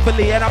 I'm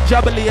lovely, and I'm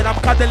jubbly, and I'm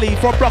cuddly.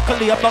 From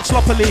broccoli, I'm not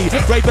sloppily.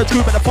 Raven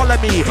crew better follow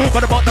me.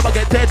 But about them I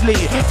get deadly.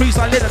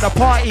 Freestyle in the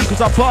party, cause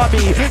I'm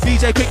farmy.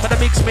 DJ Quick better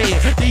mix me.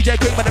 DJ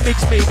Quick better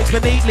mix me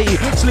neatly.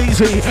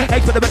 Sleazy,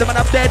 egg for the better,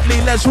 I'm deadly.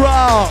 Let's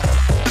roll.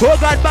 Who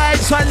got my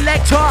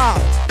selector?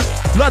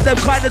 Love them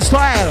kind of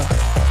style.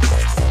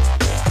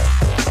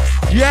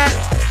 Yeah.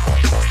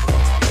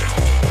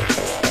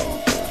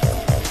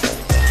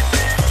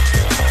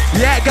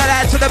 Yeah, get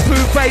out to the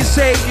poo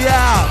facing,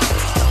 yeah.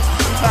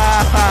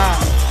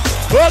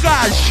 Oh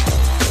gosh.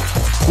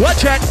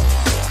 Watch it.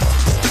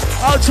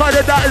 Outside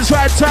the nut is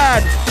right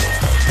turn.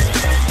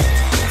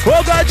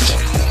 Oh gosh.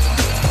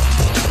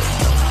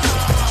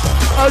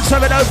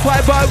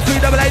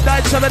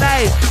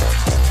 07051388978.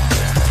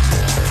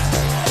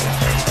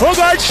 Oh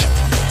gosh.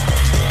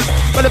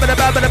 But I'm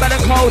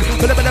cold,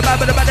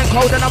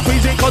 and I'm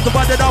freezing cold, the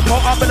button up,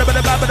 I'm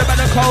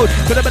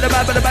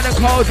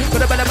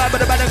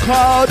cold,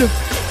 cold.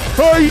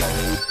 Hey!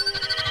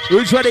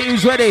 Who's ready?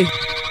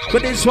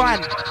 With this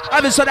one,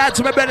 I'm just out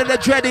to my brother the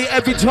dready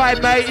every time,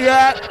 mate,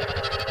 yeah?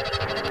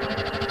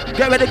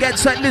 Get ready to get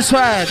set,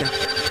 listen.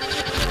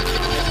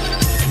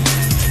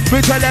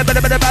 Cold,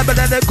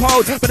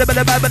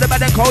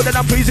 and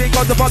I'm freezing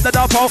cold, the button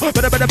up, cold, cold,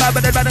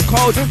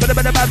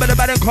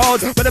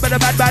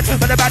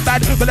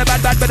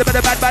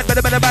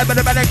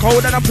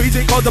 and I'm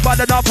freezing cold, the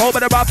button up,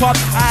 and wrap up,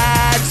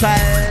 and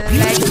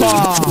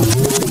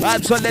selector.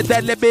 Absolute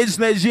deadly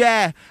business,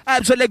 yeah.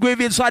 Absolute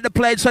groovy inside the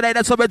plane, so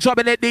that's how we're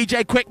dropping it.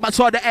 DJ Quick, my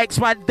son, the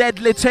Eksman,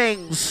 deadly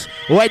things.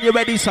 When you're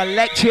ready,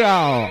 select you.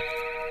 Oh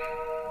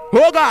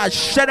gosh,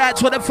 shout out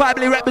to the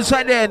family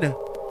representing.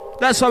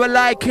 That's how I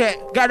like it.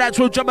 Got that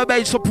through Drummer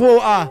Bass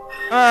supporter.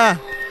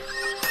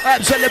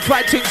 Absolute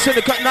fighting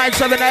Cyndicate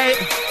 978.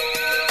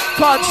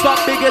 Can't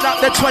stop bigging up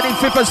the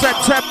 25th of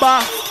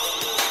September.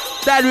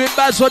 That with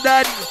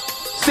Basildon.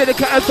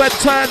 Cyndicate FM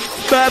turn.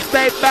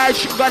 Birthday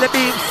bash. Gonna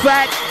be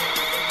fat.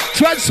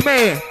 Trust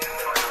me.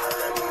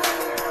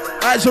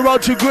 That's a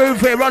road to groove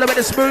here. Rolling with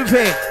the smooth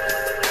here.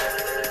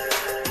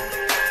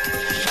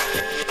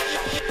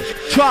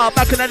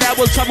 Back in the day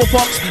was Trouble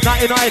Fox,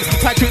 99,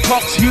 Patrick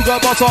Cox, Hugo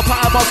Boss or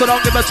Patter Boss, so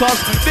don't give a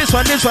toss. This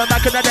one,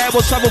 back in the day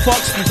was Trouble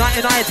Fox, 99,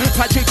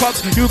 Patrick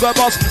Cox, Hugo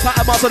Boss,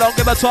 Patter Boss, so don't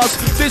give a toss.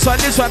 This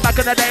one, back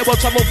in the day was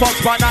Trouble Fox,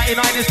 but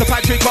 99 is the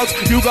Patrick Cox,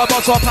 Hugo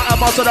Boss or Patter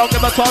Boss, so don't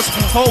give a toss.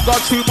 Oh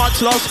God, too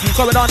much loss,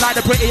 going on like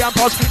the pretty and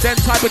posh.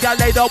 Then type of gal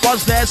later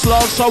was their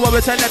sloss, so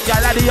we tell them gal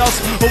adios.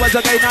 Who was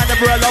a game, I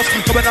never a loss,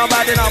 going on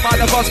bad in our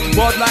mind of us.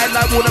 World line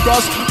like Warner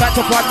Bros, back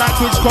to one like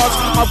Twitch Cross.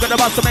 I'm gonna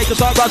bust to make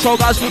us all rush, oh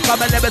gosh, come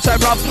and let me turn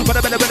rough. But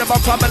I'm in a bit of a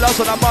marvelous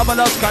and I'm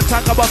marvelous. Can't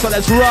tank a boss, so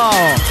let's roll.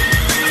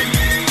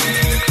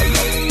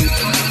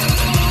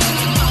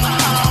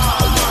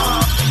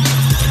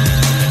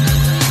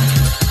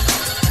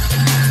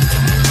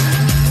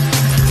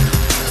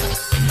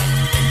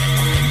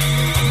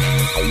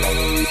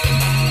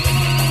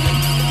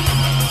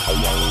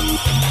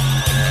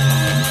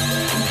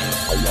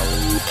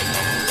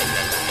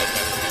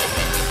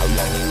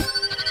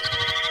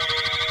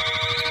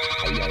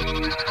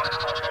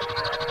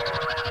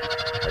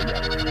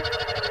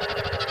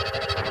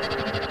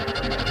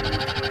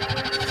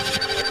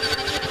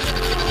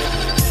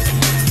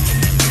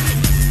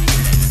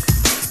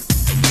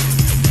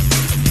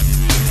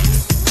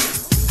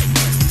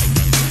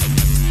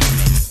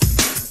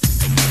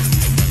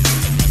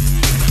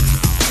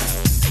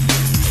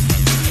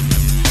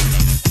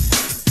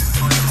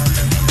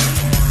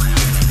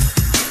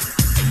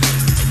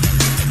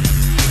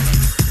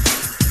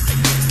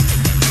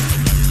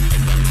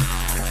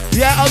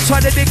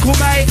 Outside the nickel,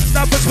 mate.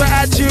 Numbers for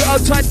Andrew.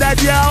 Outside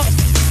Danielle.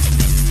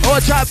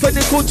 Watch out for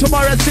nickel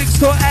tomorrow, 6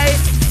 to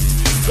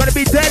 8. Gonna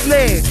be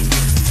deadly.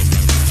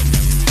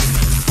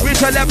 Reach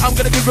a left, I'm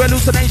gonna give you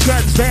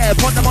hallucinations. There,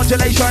 upon the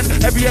modulation.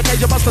 Every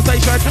occasion,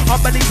 station.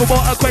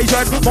 Unbelievable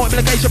equation.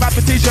 Multiplication,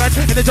 repetition.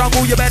 In the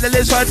jungle, you better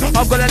listen.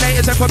 I've got the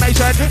latest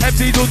information.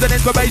 MC rules and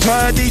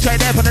information. DJ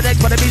there for the next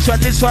one mission.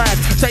 Listen,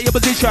 set your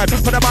position.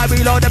 For the mic,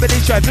 reload the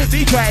edition.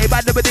 DJ,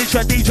 band the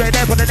edition. DJ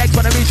there for the next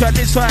one mission.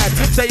 Listen,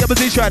 set your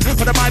position.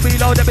 For the mic,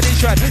 reload the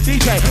edition.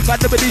 DJ, band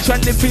the edition.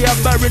 Lithium,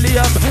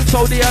 beryllium,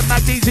 sodium,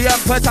 magnesium,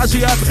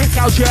 potassium,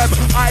 calcium,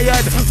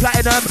 iron,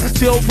 platinum,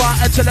 silver,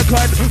 and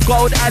silicon,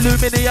 gold,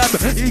 aluminium.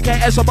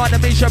 EKS on the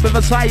mission with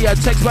a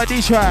science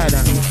expedition.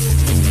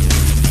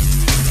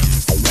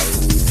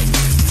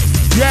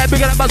 Yeah,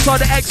 big up my son,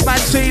 the Eksman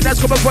scene,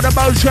 that's coming for the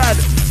motion.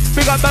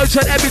 Big up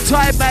motion every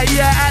time, mate.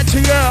 Yeah, add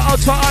to you,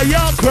 on top of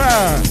your crew.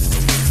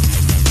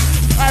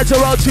 Add to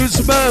roll too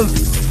smooth.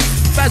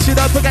 Massive,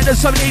 don't forget the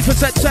 17th of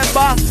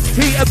September.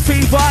 Heat and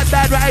fever,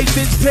 down with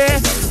Hastings Pier.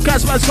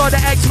 Cause my son,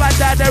 the Eksman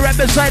down there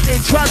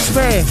representing, trust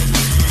me.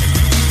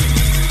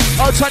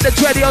 On top the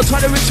 20, on top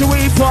the Richard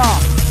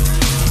Weaver.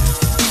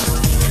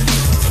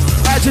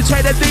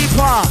 Agitate it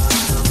deeper.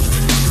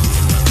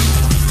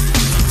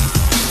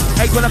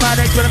 Eksman the man,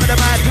 Eksman the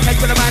man,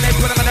 Eksman the man,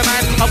 Eksman the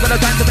man. I'm gonna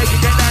try to make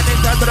it get down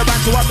in time for the band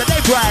to up the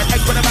name brand.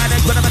 Eksman the man,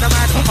 Eksman the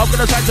man. I'm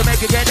gonna try to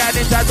make it get down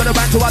in time for the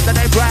band to up the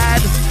name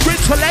brand.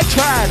 Rich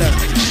selection.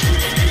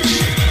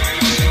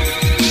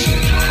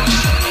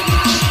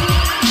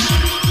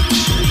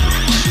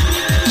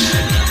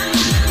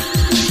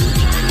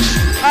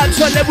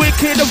 Until the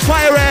wicked and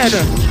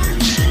firing.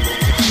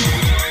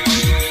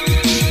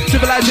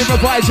 Civilizing,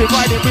 revising,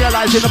 riding,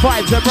 realizing the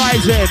vibes are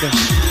rising.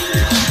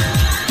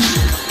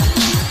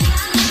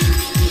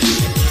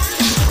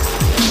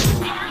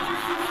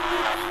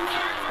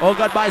 All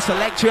God by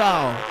select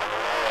y'all.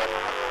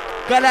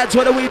 Got that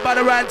to the weed by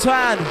the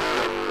rantan.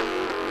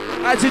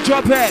 As you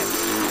drop it.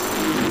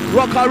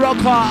 Rocker,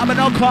 rocker, I'm a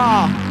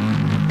knocker.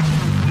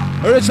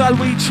 Original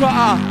weed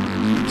trotter.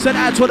 Send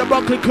out to the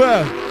Brooklyn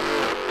crew.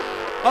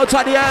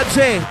 Outside the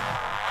Herbsy.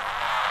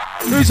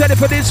 Who's ready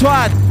for this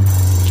one?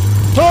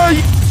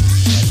 Hey!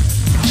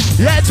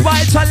 Let's my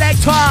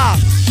selector.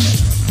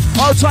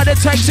 Outside the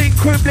texting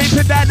crew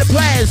bleeping down the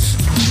place.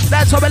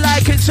 That's how we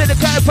like it.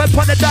 Syndicate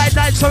from the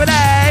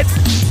 9978.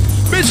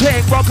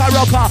 Missing, rocker,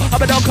 rocker, I'm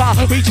a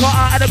knocker. We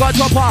trotter and I got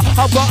dropper.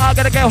 I'm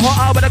gonna get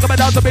hotter when I come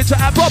down to bitter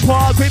and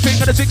proper.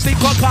 Creeping on the 16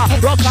 cocker,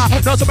 rocker,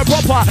 not something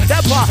proper.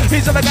 Never,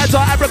 he's a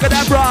Megazza,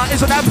 abracadabra. It's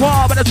an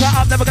amper, but I try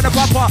up, never gonna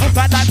proper.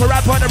 Bad like a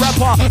rapper and a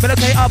rapper.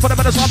 Meditate up for the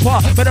better supper.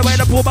 Better way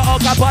to pull my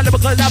own capper,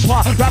 lyrical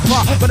rapper.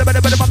 Rapper, but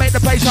I make the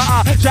place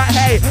shatter. Jack,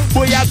 hey,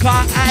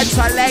 booyaka, and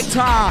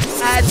selector,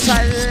 and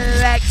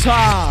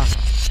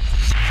selector.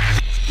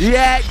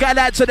 Yeah, got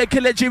that to the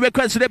Killer G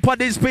requesting it on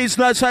this piece.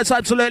 No, so it's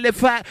absolutely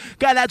fat.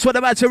 Got that to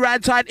the matter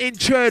Rantan in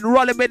tune.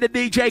 Rolling with the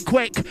DJ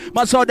quick.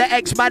 My son, the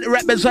Eksman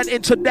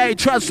representing today.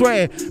 Trust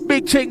me.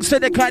 Big Ching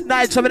Syndicate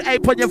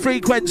 978 on your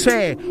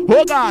frequency.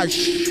 Oh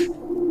gosh.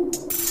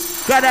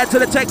 Got that to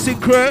the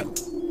texting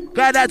crew.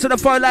 Got that to the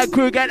phone line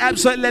crew. Get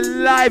absolutely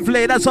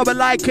lively. That's how we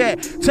like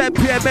it. 10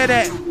 p.m.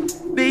 minute.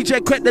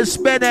 DJ quick to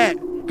spin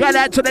it. Got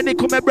that to the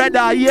Nickel, my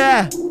brother.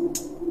 Yeah.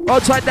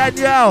 Outside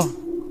Danielle.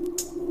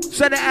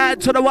 Send it out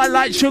to the one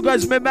like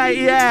Sugars, me mate,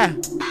 yeah.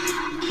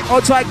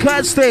 Outside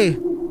Kirsty.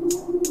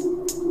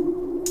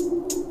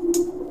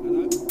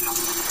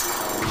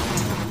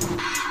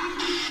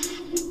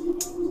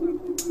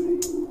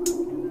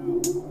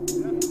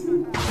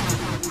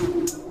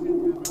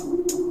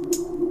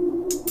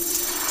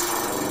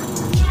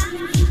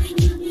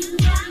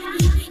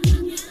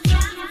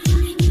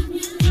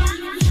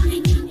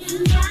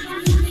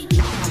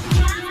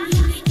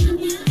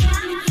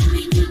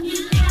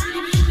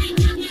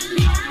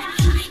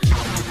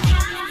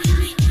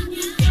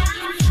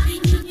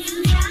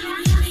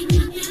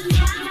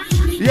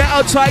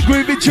 Outside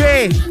Groovy G.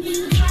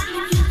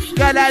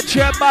 Got that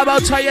chip, mum,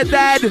 outside your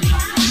dad.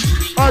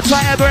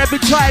 Outside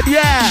every time,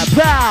 yeah,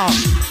 pal.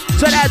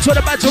 So that's what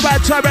about to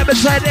time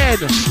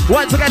representing.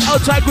 Once again,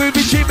 outside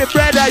Groovy G, my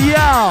brother,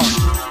 yo.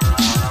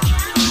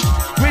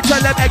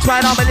 Return them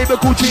Eksman, I'm a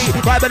lyrical G.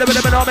 Right by the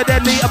rhythm and I'm a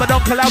deadly. I'm a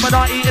non-call, I'm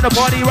not eating a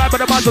party. Right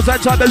by the muscles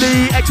and time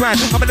believe. Eksman,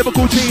 I'm a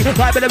lyrical G.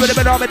 Right by the rhythm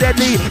and I'm a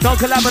deadly.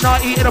 Non-call, I'm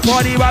not eating a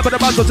party. Right by the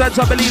muscles and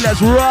time believe.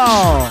 Let's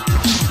roll.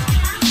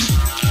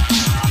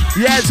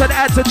 Yes, and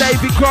that's to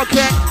Davy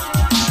Crockett.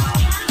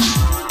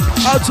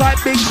 Outside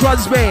Big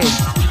Crosby.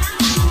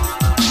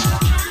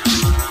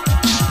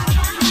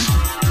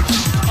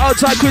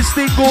 Outside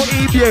Christine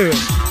Gore-Ebu.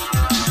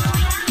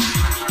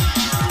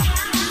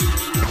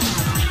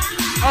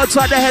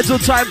 Outside the Heads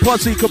of Time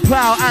Posse,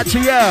 Kapow, out to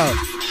you.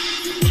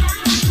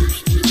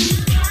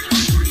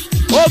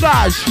 Oh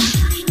gosh.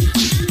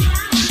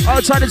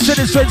 Outside the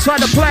Sinister, inside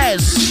the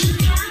place.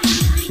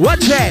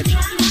 Watch it.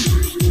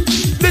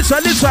 This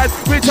one,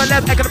 reach and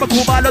left,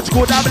 economical,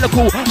 biological,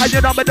 diabolical. And you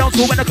know me down,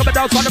 so when I come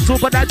down, so I'm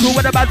supernatural.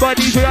 When the bad boy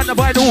DJ on the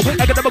vinyl,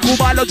 economical,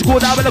 biological,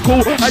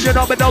 diabolical. And you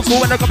know me down, so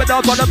when I come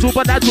down, so I'm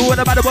supernatural. When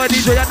the bad boy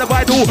DJ on the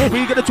vinyl,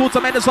 we gonna talk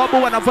some minutes on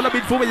more, and I'm full of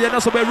beat for me, you know,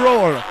 so we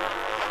roll.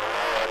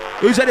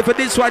 Who's ready for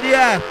this one,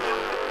 yeah?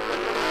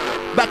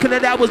 Back in the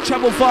day, I was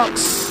Travel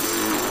Fox.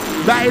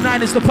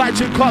 99 is the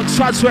Patrick Cox,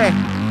 trust me.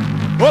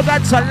 Oh,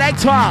 God,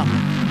 selector.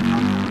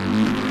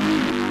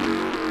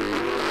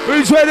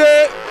 Who's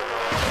ready?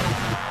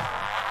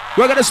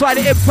 We're gonna slide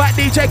it in, Fat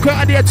DJ Quick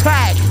on the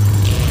attack.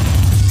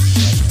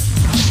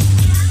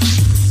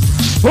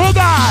 Oh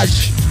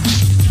gosh!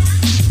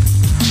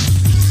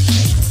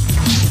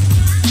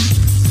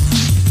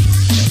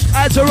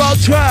 As a road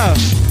trip.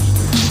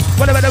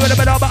 When I'm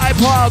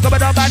iPod, coming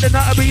down by the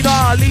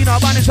arena, Lena,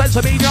 Bonnie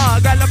Sensomina,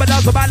 Galama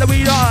down to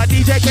Ballerina,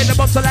 DJ King the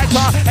box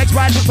selector,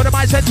 Eksman for the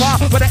mind center,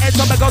 for the end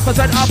of the ghost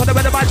percent up, for the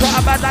mind try,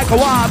 I'm bad like a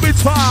war, big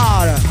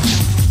far.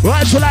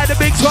 Right to like the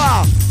big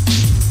far.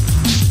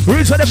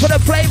 Reach ready for the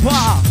flavor.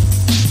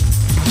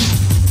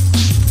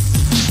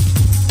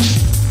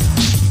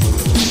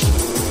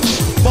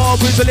 More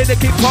grizzly the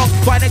King Kong.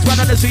 Find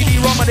Eksman on the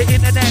CD-ROM on the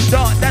internet.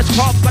 That's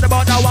com. But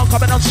about now I'm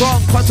coming on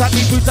strong. Contact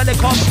me through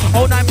telecom.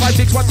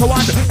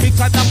 0956121. Big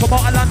time now from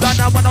out of London.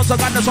 Now one also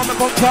got the summer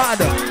from Chad.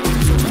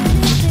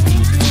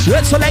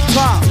 Let's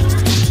selector.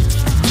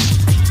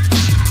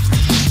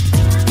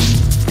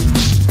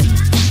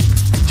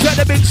 Check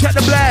the mix, check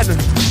the blend.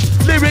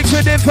 Lyrics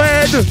with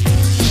defend.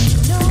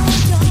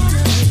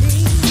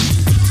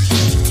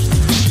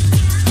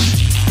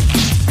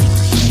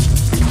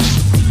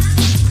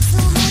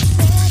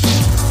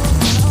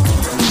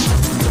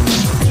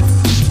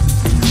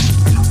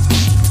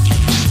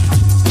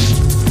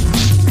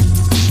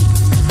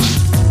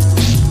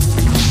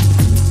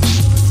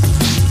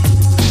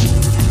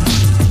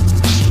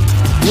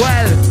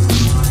 Well,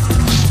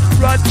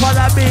 run,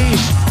 follow me.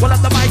 Pull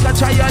up the mic and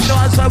try your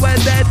nose so we're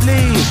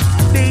deadly.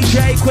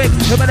 DJ Quick,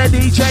 him and the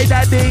DJ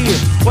Daddy.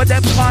 When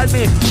them call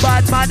me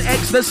Badman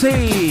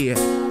Ecstasy.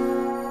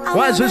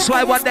 Once we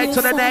slide one neck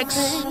to the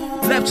next,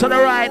 left to the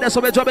right. That's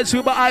what we're dropping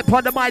super hype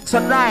on the mic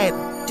tonight.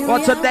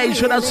 What today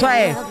should I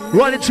say?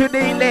 Rolling through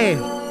neatly.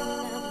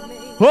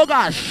 Oh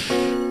gosh.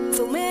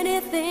 So many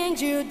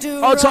things you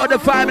do. Also the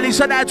family,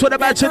 so that's what I'm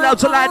matching out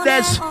to like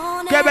this.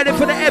 Get ready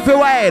for the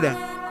heavyweight.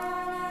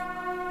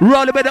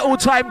 Rolling with the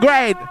all-time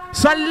great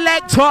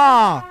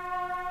selector.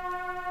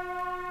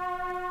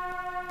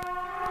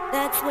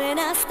 That's when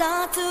I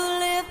start to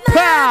live my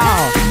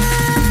life.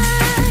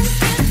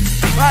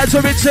 As we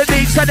reach the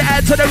needs to the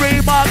end to the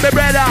remark, my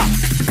brother.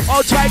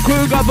 All-time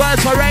Kruger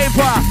verse for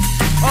Raver.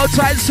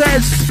 All-time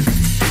says.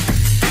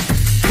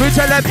 We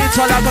tell them it's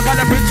all like a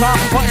color printer.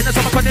 Hot in the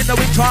summer, cold in the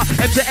winter.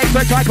 MCX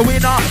went like a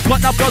winner.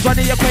 Got enough girls on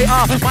the equator.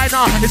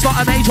 Minor, it's not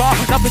a major.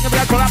 Nothing in the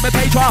call out my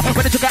pager.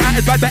 When it took it out,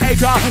 it's bad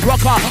behavior.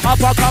 Rocker,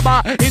 upper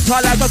comer. It's all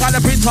like a color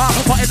printer.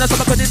 Hot in the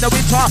summer, cold in the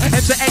winter.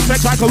 MCX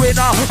went like a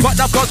winner. Got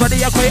enough girls on the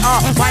equator.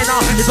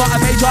 Minor, it's not a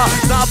major.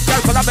 Enough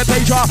girls call out my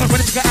pager. When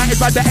it took it out, it's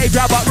bad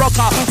behavior. But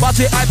rocker,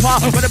 body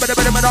hyper. When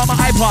I'm a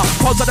hyper.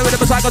 Pulse on the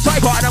rhythm, it's like a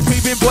tiger. And I'm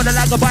creeping border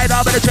like a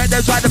spider. But the trend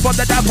is right from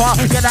the dapper.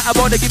 Get out of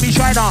order, give me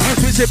shiner.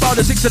 Twist it about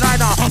the 69er.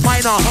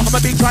 Minor, I'm a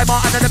big timer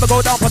and I never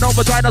go down for no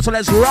vagina, so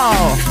let's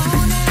roll.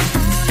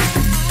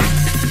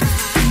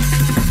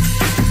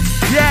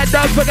 Yeah,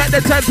 don't forget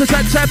the 10%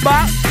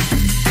 temper.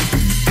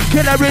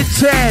 Killer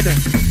written.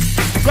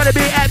 Gonna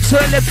be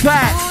absolutely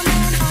fat.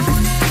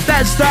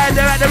 That's time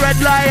there at the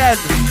Red Lion.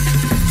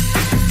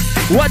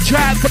 Watch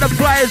out for the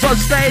flyers on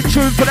stage,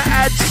 tune for the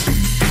ads.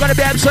 Gonna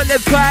be absolutely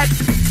fat.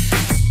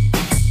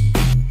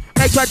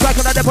 Eksman track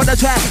on the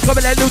track, come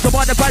and let loose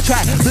upon the fat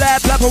track. Blair,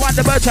 flap around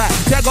the bird track.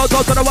 Check goes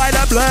to the wide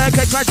and black.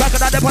 Eksman track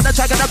on the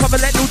track and I come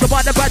and let loose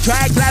upon the fat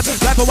track. Flap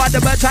around the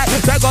bird track.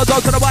 Check goes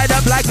to the wide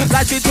and black.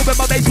 Last into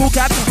my baseball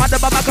cap, under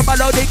my back of my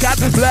loading cap.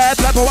 Blair,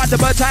 flap around the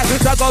bird track.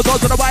 Check goes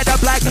to the wide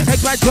and black.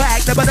 Eksman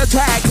track, the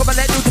track, come and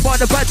let loose upon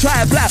the fat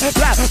track. Flap,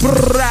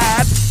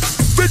 rap,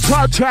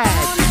 ritual track.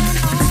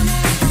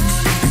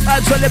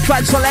 Absolutely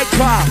fat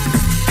selector.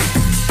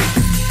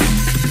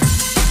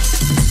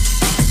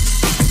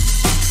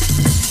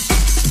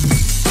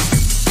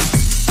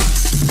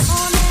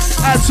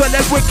 And so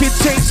them wicked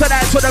things, so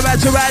that's what the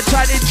right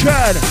trying to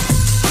churn.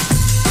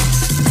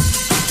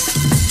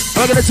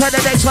 We're gonna turn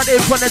the next one in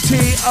from the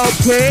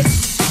T.O.P.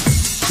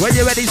 When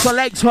you're ready,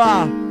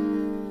 selector.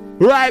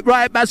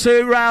 Right,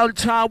 massive round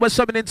town. We're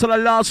summoning to the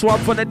last one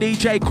for the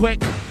DJ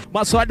Quick.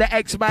 Must like the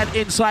Eksman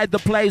inside the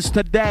place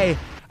today.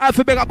 I have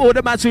to big up all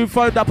the mans who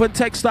phoned up and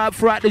text out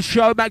throughout the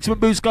show. Maximum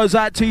boost goes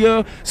out to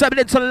you. Stepping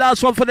into the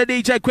last one for the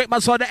DJ Quick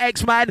Mas on the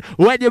Eksman.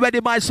 When you're ready,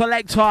 my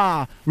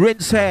selector.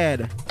 Rinse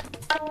head.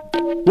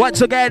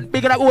 Once again,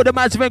 big up all the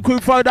massive and crew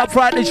phoned up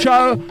throughout the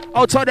show.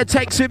 I'll tell the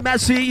text in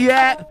Massey,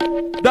 yeah.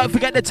 Don't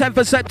forget the 10th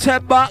of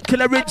September.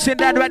 Killer Rinsing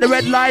down at the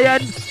Red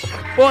Lion.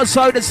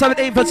 Also the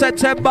 17th of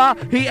September.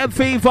 Heat and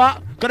Fever.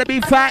 Gonna be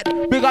fat.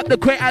 Big up the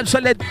Quick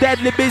Absolute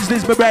Deadly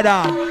Business, my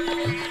brother.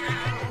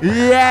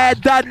 Yeah,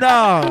 done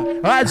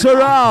now. That's a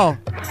roll.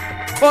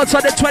 Also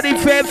the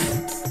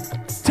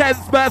 25th,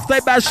 10th birthday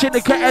bash,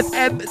 Cyndicate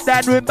FM,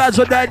 Dan Room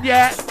Basil Dan,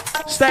 yeah.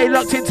 Stay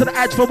locked into the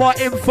ads for more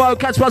info.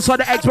 Catch us on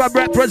the Eksman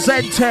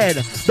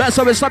represented. That's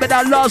how we're summing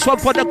that last one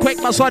for the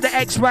Quick Mas on the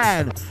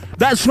Eksman.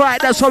 That's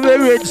right, that's how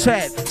we're in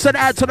set. Send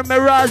it out to the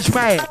Mirage,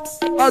 mate.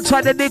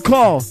 Outside the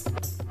Nickel.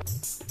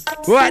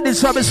 Right,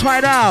 this time is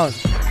find out.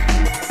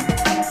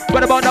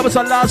 What about that was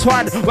the last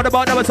one? What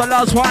about that was the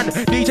last one?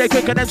 DJ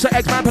Quick and MC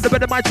Eksman put a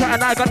bit of my track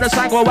and I got the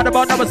sango. What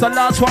about that was the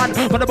last one?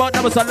 What about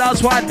that was the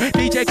last one?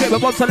 DJ Quick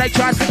with one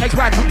selection.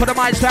 Eksman put the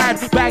mic stand.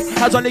 Bang,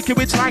 has only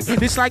liquid slang.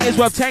 This slang is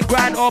worth 10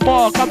 grand or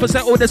more.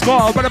 Compensate all the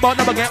score. What about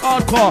number get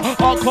encore,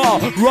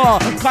 raw.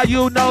 Cause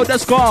you know the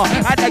score.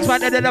 And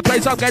Eksman in the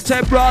place I'm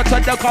getting brought to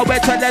the car. We're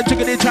telling them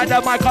chicken try the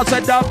mic. I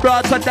said I'm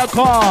brought to the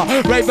car.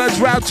 Ravens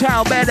round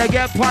town, better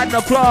get on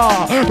the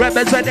floor.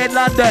 Representing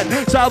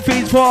London, South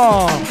East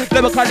 4.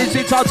 Liverpool.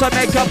 It's out to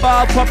make a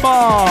bar for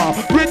more.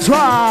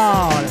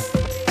 Return.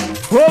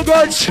 Oh,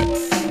 good.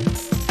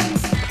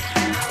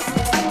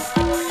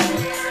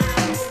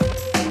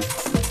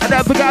 And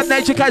don't forget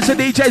Nature Cats and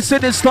DJ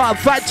Sinister,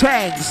 Fat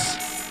Tanks.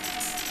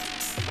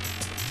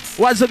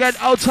 Once again,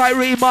 Altai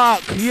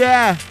Remark,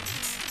 yeah.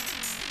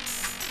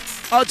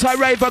 Altai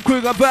Raver,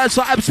 Kruger,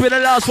 Versa, Abs with the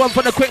last one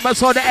for the Quick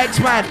Mas on the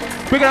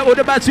Eksman. Bringing up all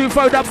the bats who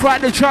phoned up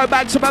right in the show,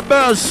 maximum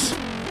burst.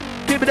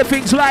 Keeping the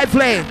things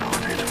lively.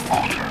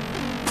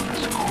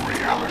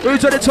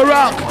 Who's ready to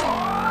rock?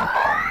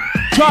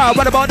 Try,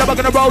 what about them? I'm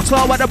gonna roll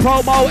slow with the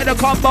promo in the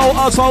combo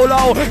or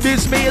solo.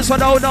 This me is a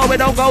no, we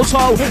don't go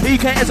so.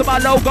 EK is my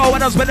logo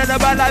and I'm spinning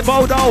around like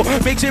Bodo.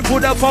 Mixing through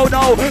the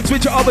phono,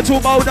 switch it over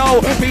to mono.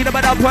 Beat them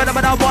and I'm putting them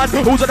and I'm one.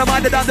 Who's on the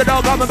mind and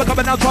underdog? I'm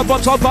coming out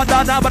from so far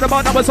down now, but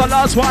about was the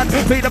last one.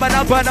 Beat them and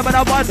I'm putting them and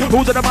I'm one.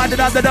 Who's on the mind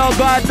and underdog?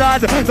 God,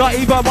 none, not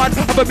even one.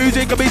 I'm a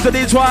music, a beat to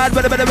this one.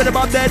 But a bit of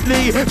I'm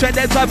deadly. Check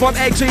that time from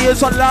XE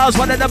is on last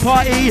one in the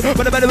party.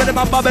 But a bit of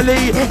I'm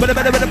bubbly. But a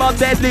bit of I'm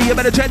deadly. You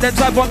better check that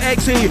time from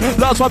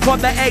XE. Last one from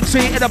the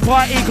XE in the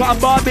party, got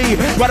a Barbie.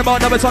 Right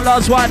about numbers on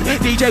last one.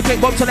 DJ Quick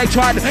Bomb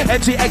Selection.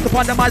 MC X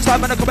upon the mic,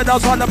 time and the coming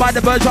else on the mind,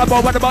 the version.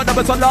 But what about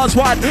numbers on last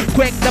one?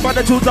 Quick, the one,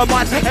 the two, the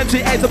one.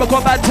 MC X up a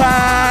combat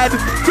time.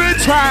 Good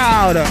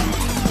town.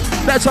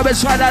 That's how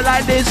it's trying to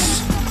like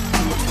this.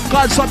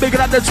 Got some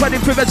bigger than the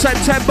 25th of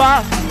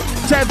September.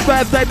 10th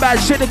birthday bash,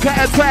 Cyndicate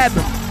FM.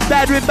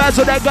 Bad with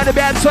Basil, they're gonna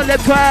be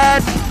absolutely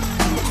fun.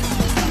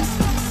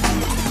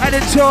 And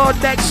until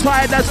next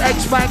time, that's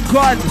Eksman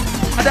gone.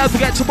 And don't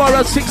forget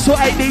tomorrow 6 to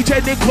 8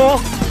 DJ Nickel.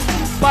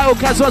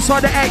 Biocast was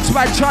on the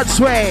Eksman Chant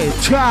Sway.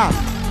 Chop.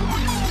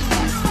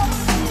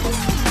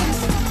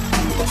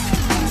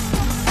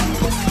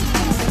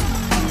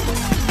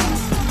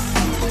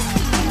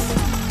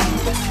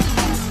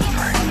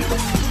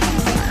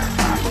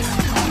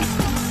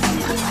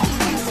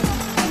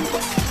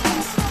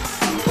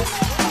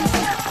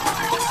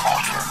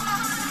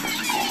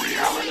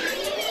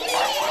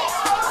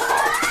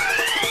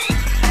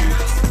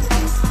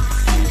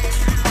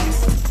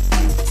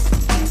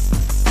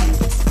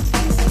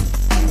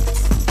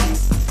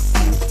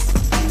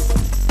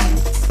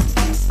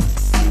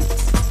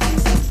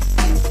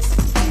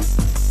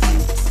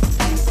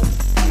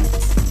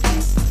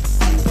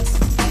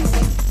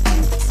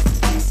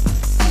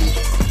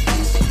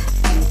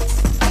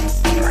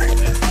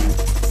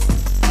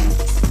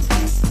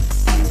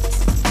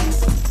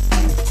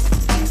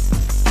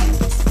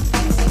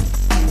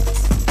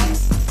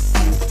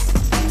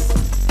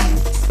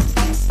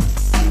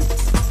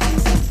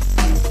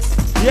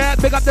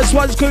 Big up this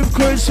one's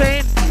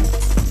cruising.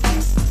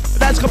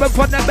 That's coming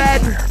from the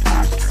bed.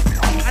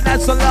 And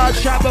that's the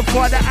last shot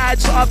before the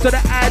ads. After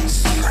the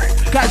ads,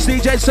 catch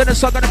DJ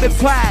Sinister gonna be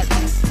flat.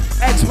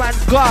 Eksman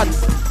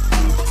gone.